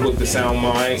my ebook, The Sound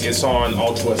Mind. It's on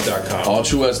ultrawest.com.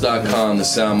 Ultrawest.com, The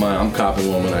Sound Mind. I'm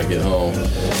copying one when I get home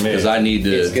because I need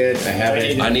to. It's good. I have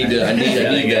it. I need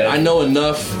that. I know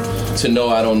enough to know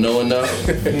I don't know enough.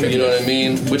 You know what I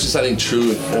mean? Which is, I think,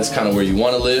 true. That's kind of where you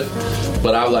want to live.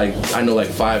 But I know like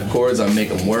 5 chords. I make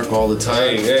them work all the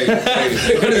time. Hey.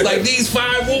 But it's like, these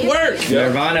 5 will work.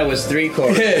 Nirvana was 3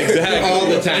 chords. Yeah, exactly. All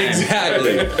the time.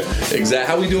 Exactly.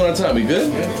 How we doing on time? We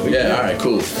good? Yeah. All right.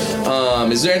 Cool.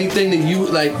 Is there anything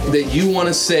that you want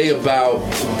to say about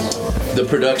the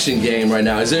production game right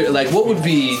now? Is there what would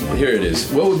be, here it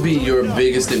is, what would be your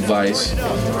biggest advice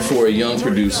for a young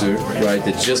producer, right,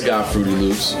 that just got Fruity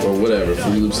Loops or whatever?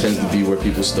 Fruity Loops tends to be where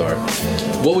people start.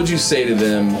 What would you say to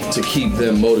them to keep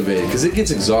them motivated? Because it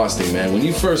gets exhausting, man. When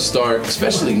you first start,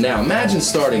 especially now, imagine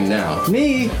starting now.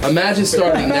 Imagine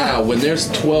starting now when there's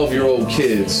 12-year-old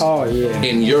kids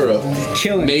in Europe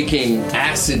making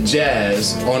acid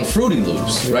jazz on Fruity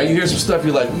Loops, right? You hear some stuff,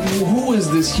 you're like, who is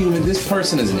this human? This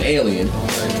person is an alien.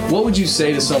 What would you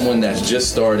say to someone that's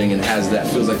just starting and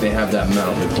feels like they have that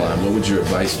mountain to climb? What would your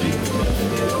advice be?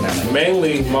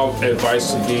 Mainly, my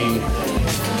advice would be,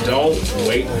 don't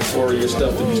wait for your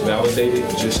stuff to be validated.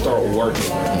 Just start working.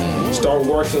 Start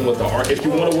working with the art. If you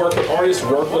want to work with artists,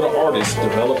 work with an artist.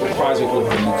 Develop a project with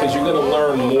them, because you're going to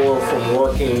learn more from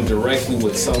working directly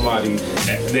with somebody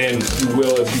than you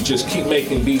will if you just keep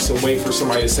making beats and wait for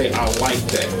somebody to say, I like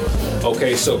that.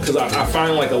 Okay, so because I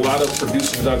find like a lot of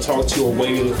producers that I talk to are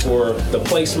waiting for the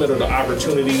placement or the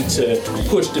opportunity to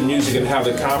push the music and have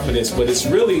the confidence, but it's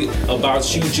really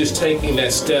about you just taking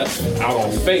that step out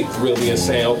on faith, really, and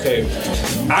saying, okay,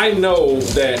 I know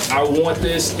that I want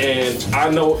this, and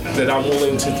I know that I'm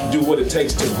willing to do what it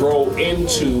takes to grow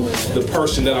into the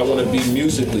person that I want to be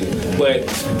musically. But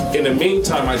in the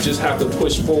meantime, I just have to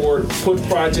push forward, put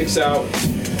projects out,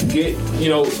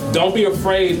 don't be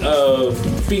afraid of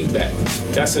feedback.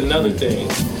 That's another thing.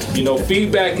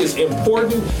 Feedback is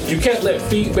important. You can't let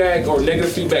feedback or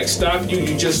negative feedback stop you.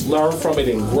 You just learn from it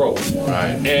and grow.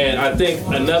 Right. And I think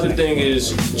another thing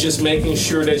is just making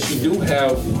sure that you do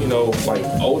have, like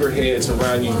older heads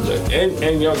around you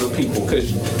and younger people,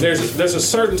 because there's a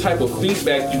certain type of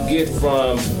feedback you get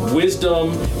from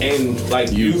wisdom and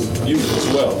like youth as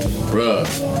well. Bruh.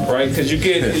 Right? Because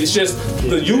it's just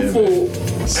the youthful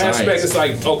aspect is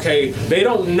like, okay, they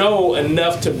don't know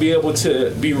enough to be able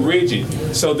to be rigid.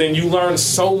 So then you learn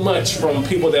so much from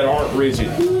people that aren't rigid.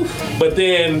 But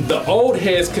then the old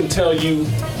heads can tell you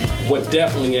what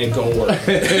definitely ain't gonna work.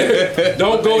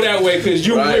 Don't go that way, because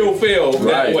you will fail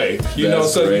that way.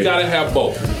 So great. You gotta have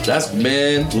both. That's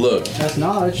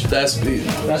knowledge. That's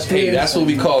what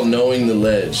we call knowing the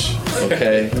ledge.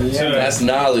 Okay? That's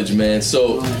knowledge, man.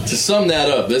 So to sum that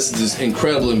up, this is just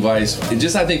incredible advice. And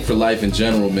just, I think, for life in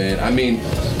general, man. I mean,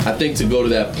 I think to go to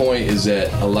that point is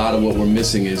that a lot of what we're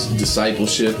missing is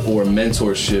discipleship or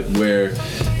mentorship, where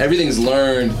everything's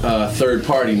learned third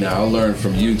party now. I learn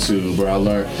from YouTube,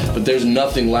 but there's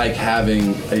nothing like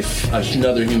having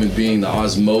another human being, the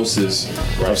osmosis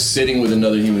of sitting with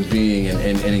another human being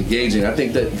and engaging. I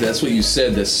think that's what you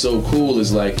said that's so cool,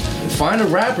 is like, find a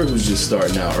rapper who's just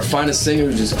starting out, or find a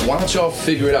singer who why don't y'all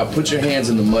figure it out, put your hands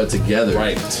in the mud together,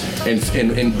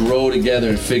 and grow together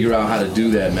and figure out how to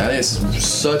do that, man. It's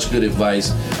such good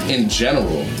advice in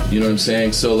general, you know what I'm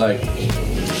saying? So like,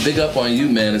 big up on you,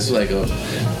 man. It's like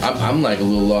I'm like a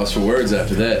little lost for words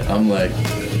after that. I'm like,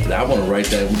 I want to write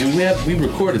that. We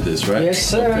recorded this, right? Yes,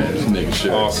 sir. Okay, just making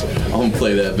sure. Awesome. I'm gonna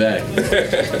play that back.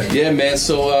 Yeah, man.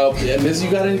 So, Miz,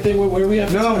 you got anything? Where are we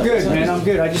at? No, I'm good, man. I'm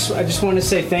good. I just want to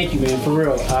say thank you, man, for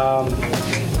real.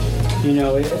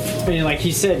 Like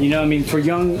he said, for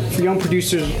young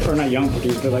producers, or not young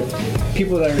producers, but like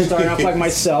people that are starting off like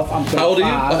myself. I'm 35. How old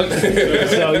are you?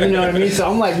 So you know what I mean. So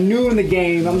I'm like new in the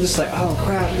game. I'm just like, oh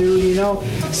crap, dude.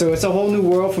 So it's a whole new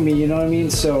world for me. You know what I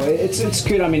mean. So it's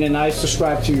good. I mean, and I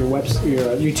subscribe to your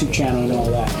YouTube channel and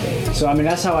all that. So I mean,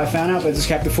 that's how I found out about this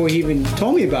cat before he even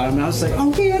told me about him. And I was like,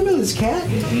 okay, I know this cat.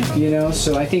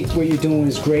 So I think what you're doing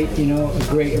is great.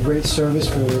 A great service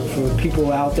for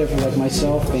people out there, for like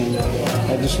myself, and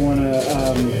I just want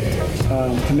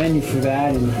to commend you for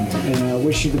that and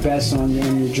wish you the best on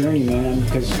your journey, man.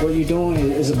 Because what you're doing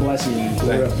is a blessing, man.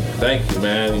 Thank you,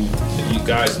 man. You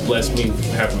guys blessed me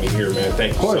having me here, man.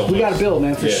 Thank you so much. Of course, we got to build,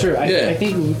 man, for sure. Yeah. I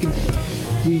think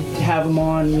we have them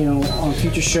on, on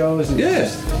future shows. And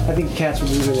I think cats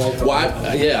would really like that.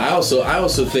 Well, I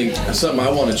also think something I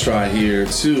want to try here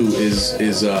too is we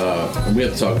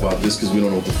have to talk about this because we don't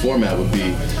know what the format would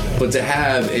be, but to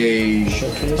have a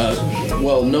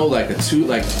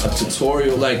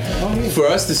tutorial, for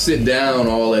us to sit down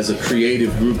all as a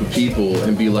creative group of people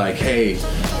and be like, hey,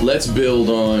 let's build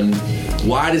on.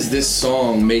 Why does this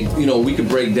song make, we could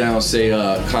break down, say,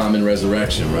 Common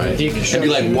Resurrection, right? And be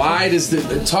like, why does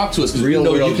talk to us, because we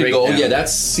know you can go,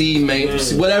 that's C, main,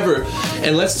 whatever.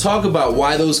 And let's talk about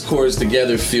why those chords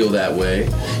together feel that way,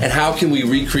 and how can we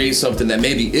recreate something that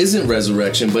maybe isn't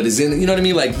Resurrection, but is in, you know what I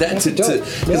mean? Like that,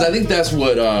 because I think that's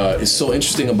what is so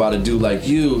interesting about a dude like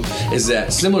you, is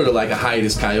that similar to like a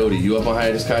Hiatus Coyote. You up on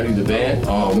Hiatus Coyote, the band?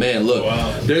 Oh man, look,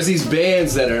 there's these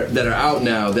bands that are out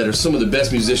now that are some of the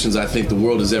best musicians I think the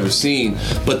world has ever seen,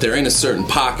 but they're in a certain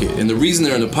pocket, and the reason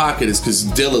they're in the pocket is because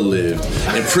Dilla lived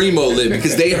and Primo lived,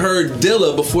 because they heard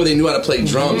Dilla before they knew how to play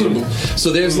drums.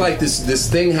 So there's like this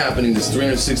thing happening, this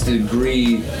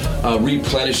 360-degree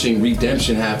replenishing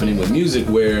redemption happening with music,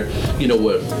 where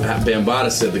what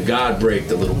Bambaataa said, the God break,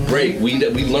 the little break, we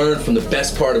learn from the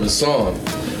best part of a song.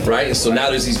 Right? And so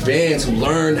now there's these bands who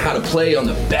learned how to play on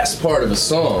the best part of a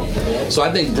song. So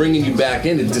I think bringing you back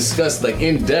in to discuss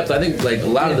in depth, I think a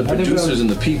lot of the producers and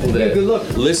the people that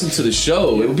listen to the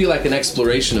show, it would be like an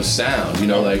exploration of sound.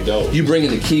 You bring in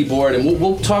the keyboard, and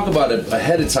we'll talk about it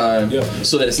ahead of time,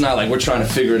 so that it's not like we're trying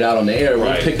to figure it out on the air.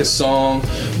 We'll pick a song,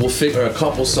 we'll figure a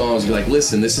couple songs, be like,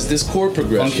 listen, this is this chord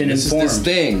progression, this is this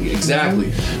thing,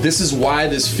 exactly. This is why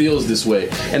this feels this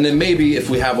way. And then maybe if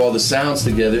we have all the sounds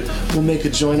together, we'll make a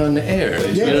joint on the air.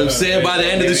 You know what I'm saying? By the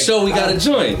end of the show, we got a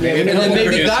joint. And then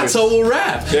maybe Gato will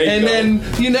rap. And then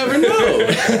you never know.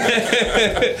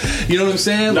 You know what I'm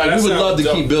saying? We would love to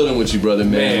keep building with you, brother,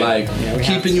 man.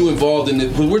 Keeping you involved in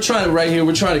it. We're trying to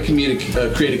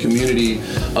create a community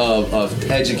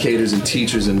of educators and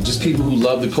teachers and just people who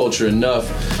love the culture enough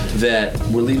that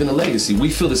we're leaving a legacy. We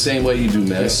feel the same way you do,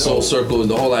 man. Soul Circle,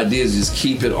 the whole idea is just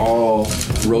keep it all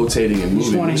rotating and moving. You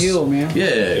just want to heal, man. Yeah,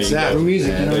 exactly.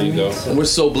 Music, there you go. And we're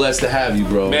so blessed to have you,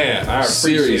 bro. Man, I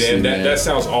appreciate it. That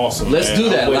sounds awesome. Let's do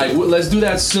that. Let's do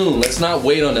that soon. Let's not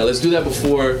wait on that. Let's do that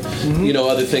before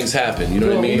other things happen. You know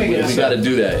what I mean? We got to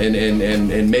do that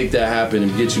and make that happen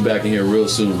and get you back in here real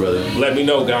soon, brother. Let me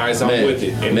know, guys. I'm with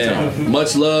it. Anytime. Man,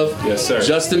 much love. Yes, sir.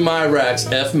 Justin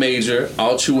J.Myracks, F major,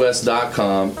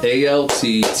 altruest.com, ALTTRUWEST.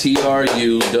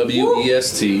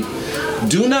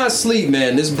 Do not sleep,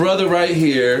 man. This brother right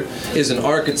here is an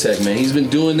architect, man. He's been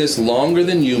doing this longer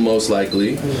than you, most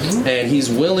likely, and he's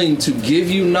willing to give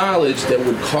you knowledge that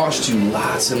would cost you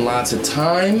lots and lots of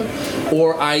time,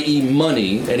 or i.e.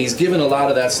 money, and he's giving a lot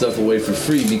of that stuff away for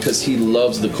free because he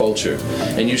loves the culture,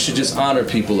 and you should just honor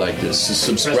people like this. So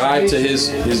subscribe to his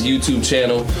YouTube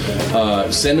channel.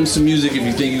 Send him some music if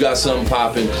you think you got something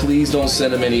popping. Please don't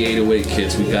send him any 808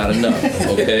 kits. We got enough,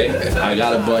 okay? I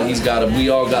got a bunch. We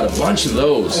all got a bunch of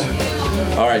those.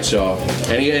 All right, y'all.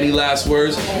 Any last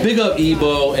words? Big up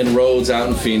Ebo and Rhodes out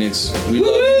in Phoenix. We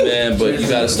love you, man, but you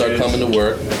got to start coming to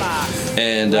work.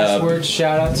 And last words,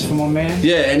 shout outs for my man.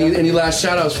 Yeah, any last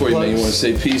shout outs for you, man? You want to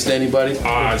say peace to anybody?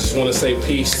 I just want to say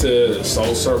peace to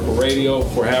Soul Circle Radio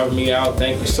for having me out.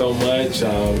 Thank you so much.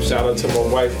 Shout out to my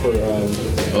wife for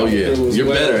your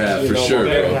better half, for sure,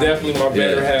 bro. Definitely my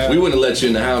better half. We wouldn't let you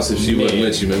in the house if she wouldn't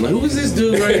let you, man. Like, who is this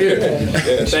dude right here?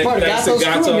 Thanks to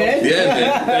Gato. Man.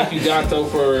 Thank you, Gato,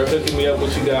 for hooking me up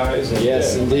with you guys.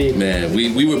 Yes, indeed. Man,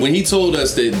 we were, when he told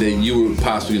us that you were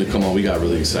possibly going to come on, we got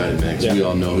really excited, man, because we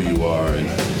all know who you are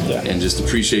and just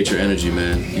appreciate your energy,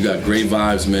 man. You got great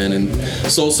vibes, man. And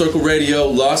Soul Circle Radio,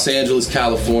 Los Angeles,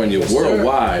 California,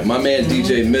 worldwide. My man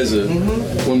DJ Mizza, one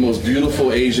of the most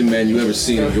beautiful Asian men you ever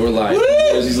seen in your life. He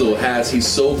wears these little hats. He's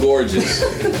so gorgeous.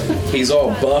 He's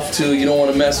all buff too. You don't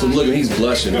want to mess with him. Look at him. He's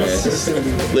blushing, man.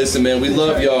 Listen, man, we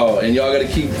love y'all, and y'all got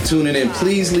to keep tuning in.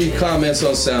 Please leave comments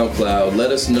on SoundCloud.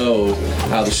 Let us know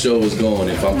how the show is going.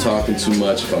 If I'm talking too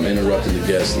much, if I'm interrupting the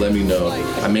guests, let me know.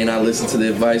 I may not listen to the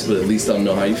advice, but at least I'll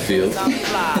know how you feel.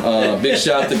 Big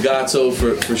shout out to Gato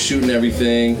for shooting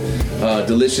everything.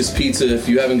 Delicious pizza. If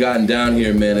you haven't gotten down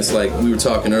here, man, it's like we were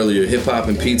talking earlier. Hip hop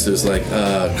and pizza is like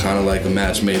kind of like a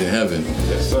match made in heaven.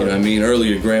 Yes, you know what I mean?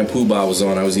 Earlier, Grand Poobah was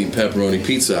on. I was eating pepperoni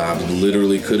pizza. I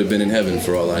literally could have been in heaven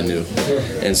for all I knew.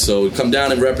 And so come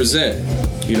down and represent.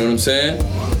 You know what I'm saying?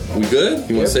 We good?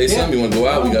 You want to say something? You want to go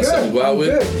out? We got something to go out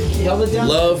with? Held it down.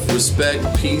 Love, respect,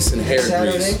 peace, and hair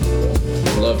grease.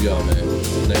 Love y'all,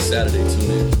 man. Next Saturday,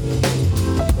 tune in.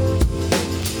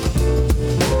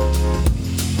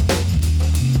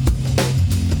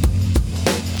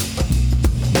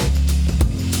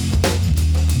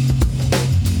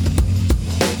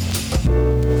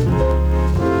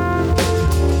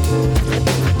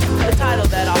 The title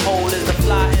that I hold is the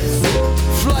Fly MC.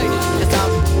 Flight.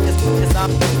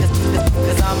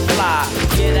 Cause I'm fly.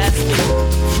 Yeah, that's me.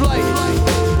 Flight.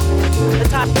 The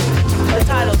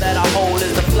title that I hold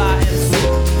is the Fly MC.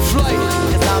 Flight.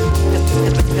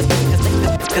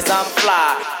 Cause I'm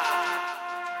fly.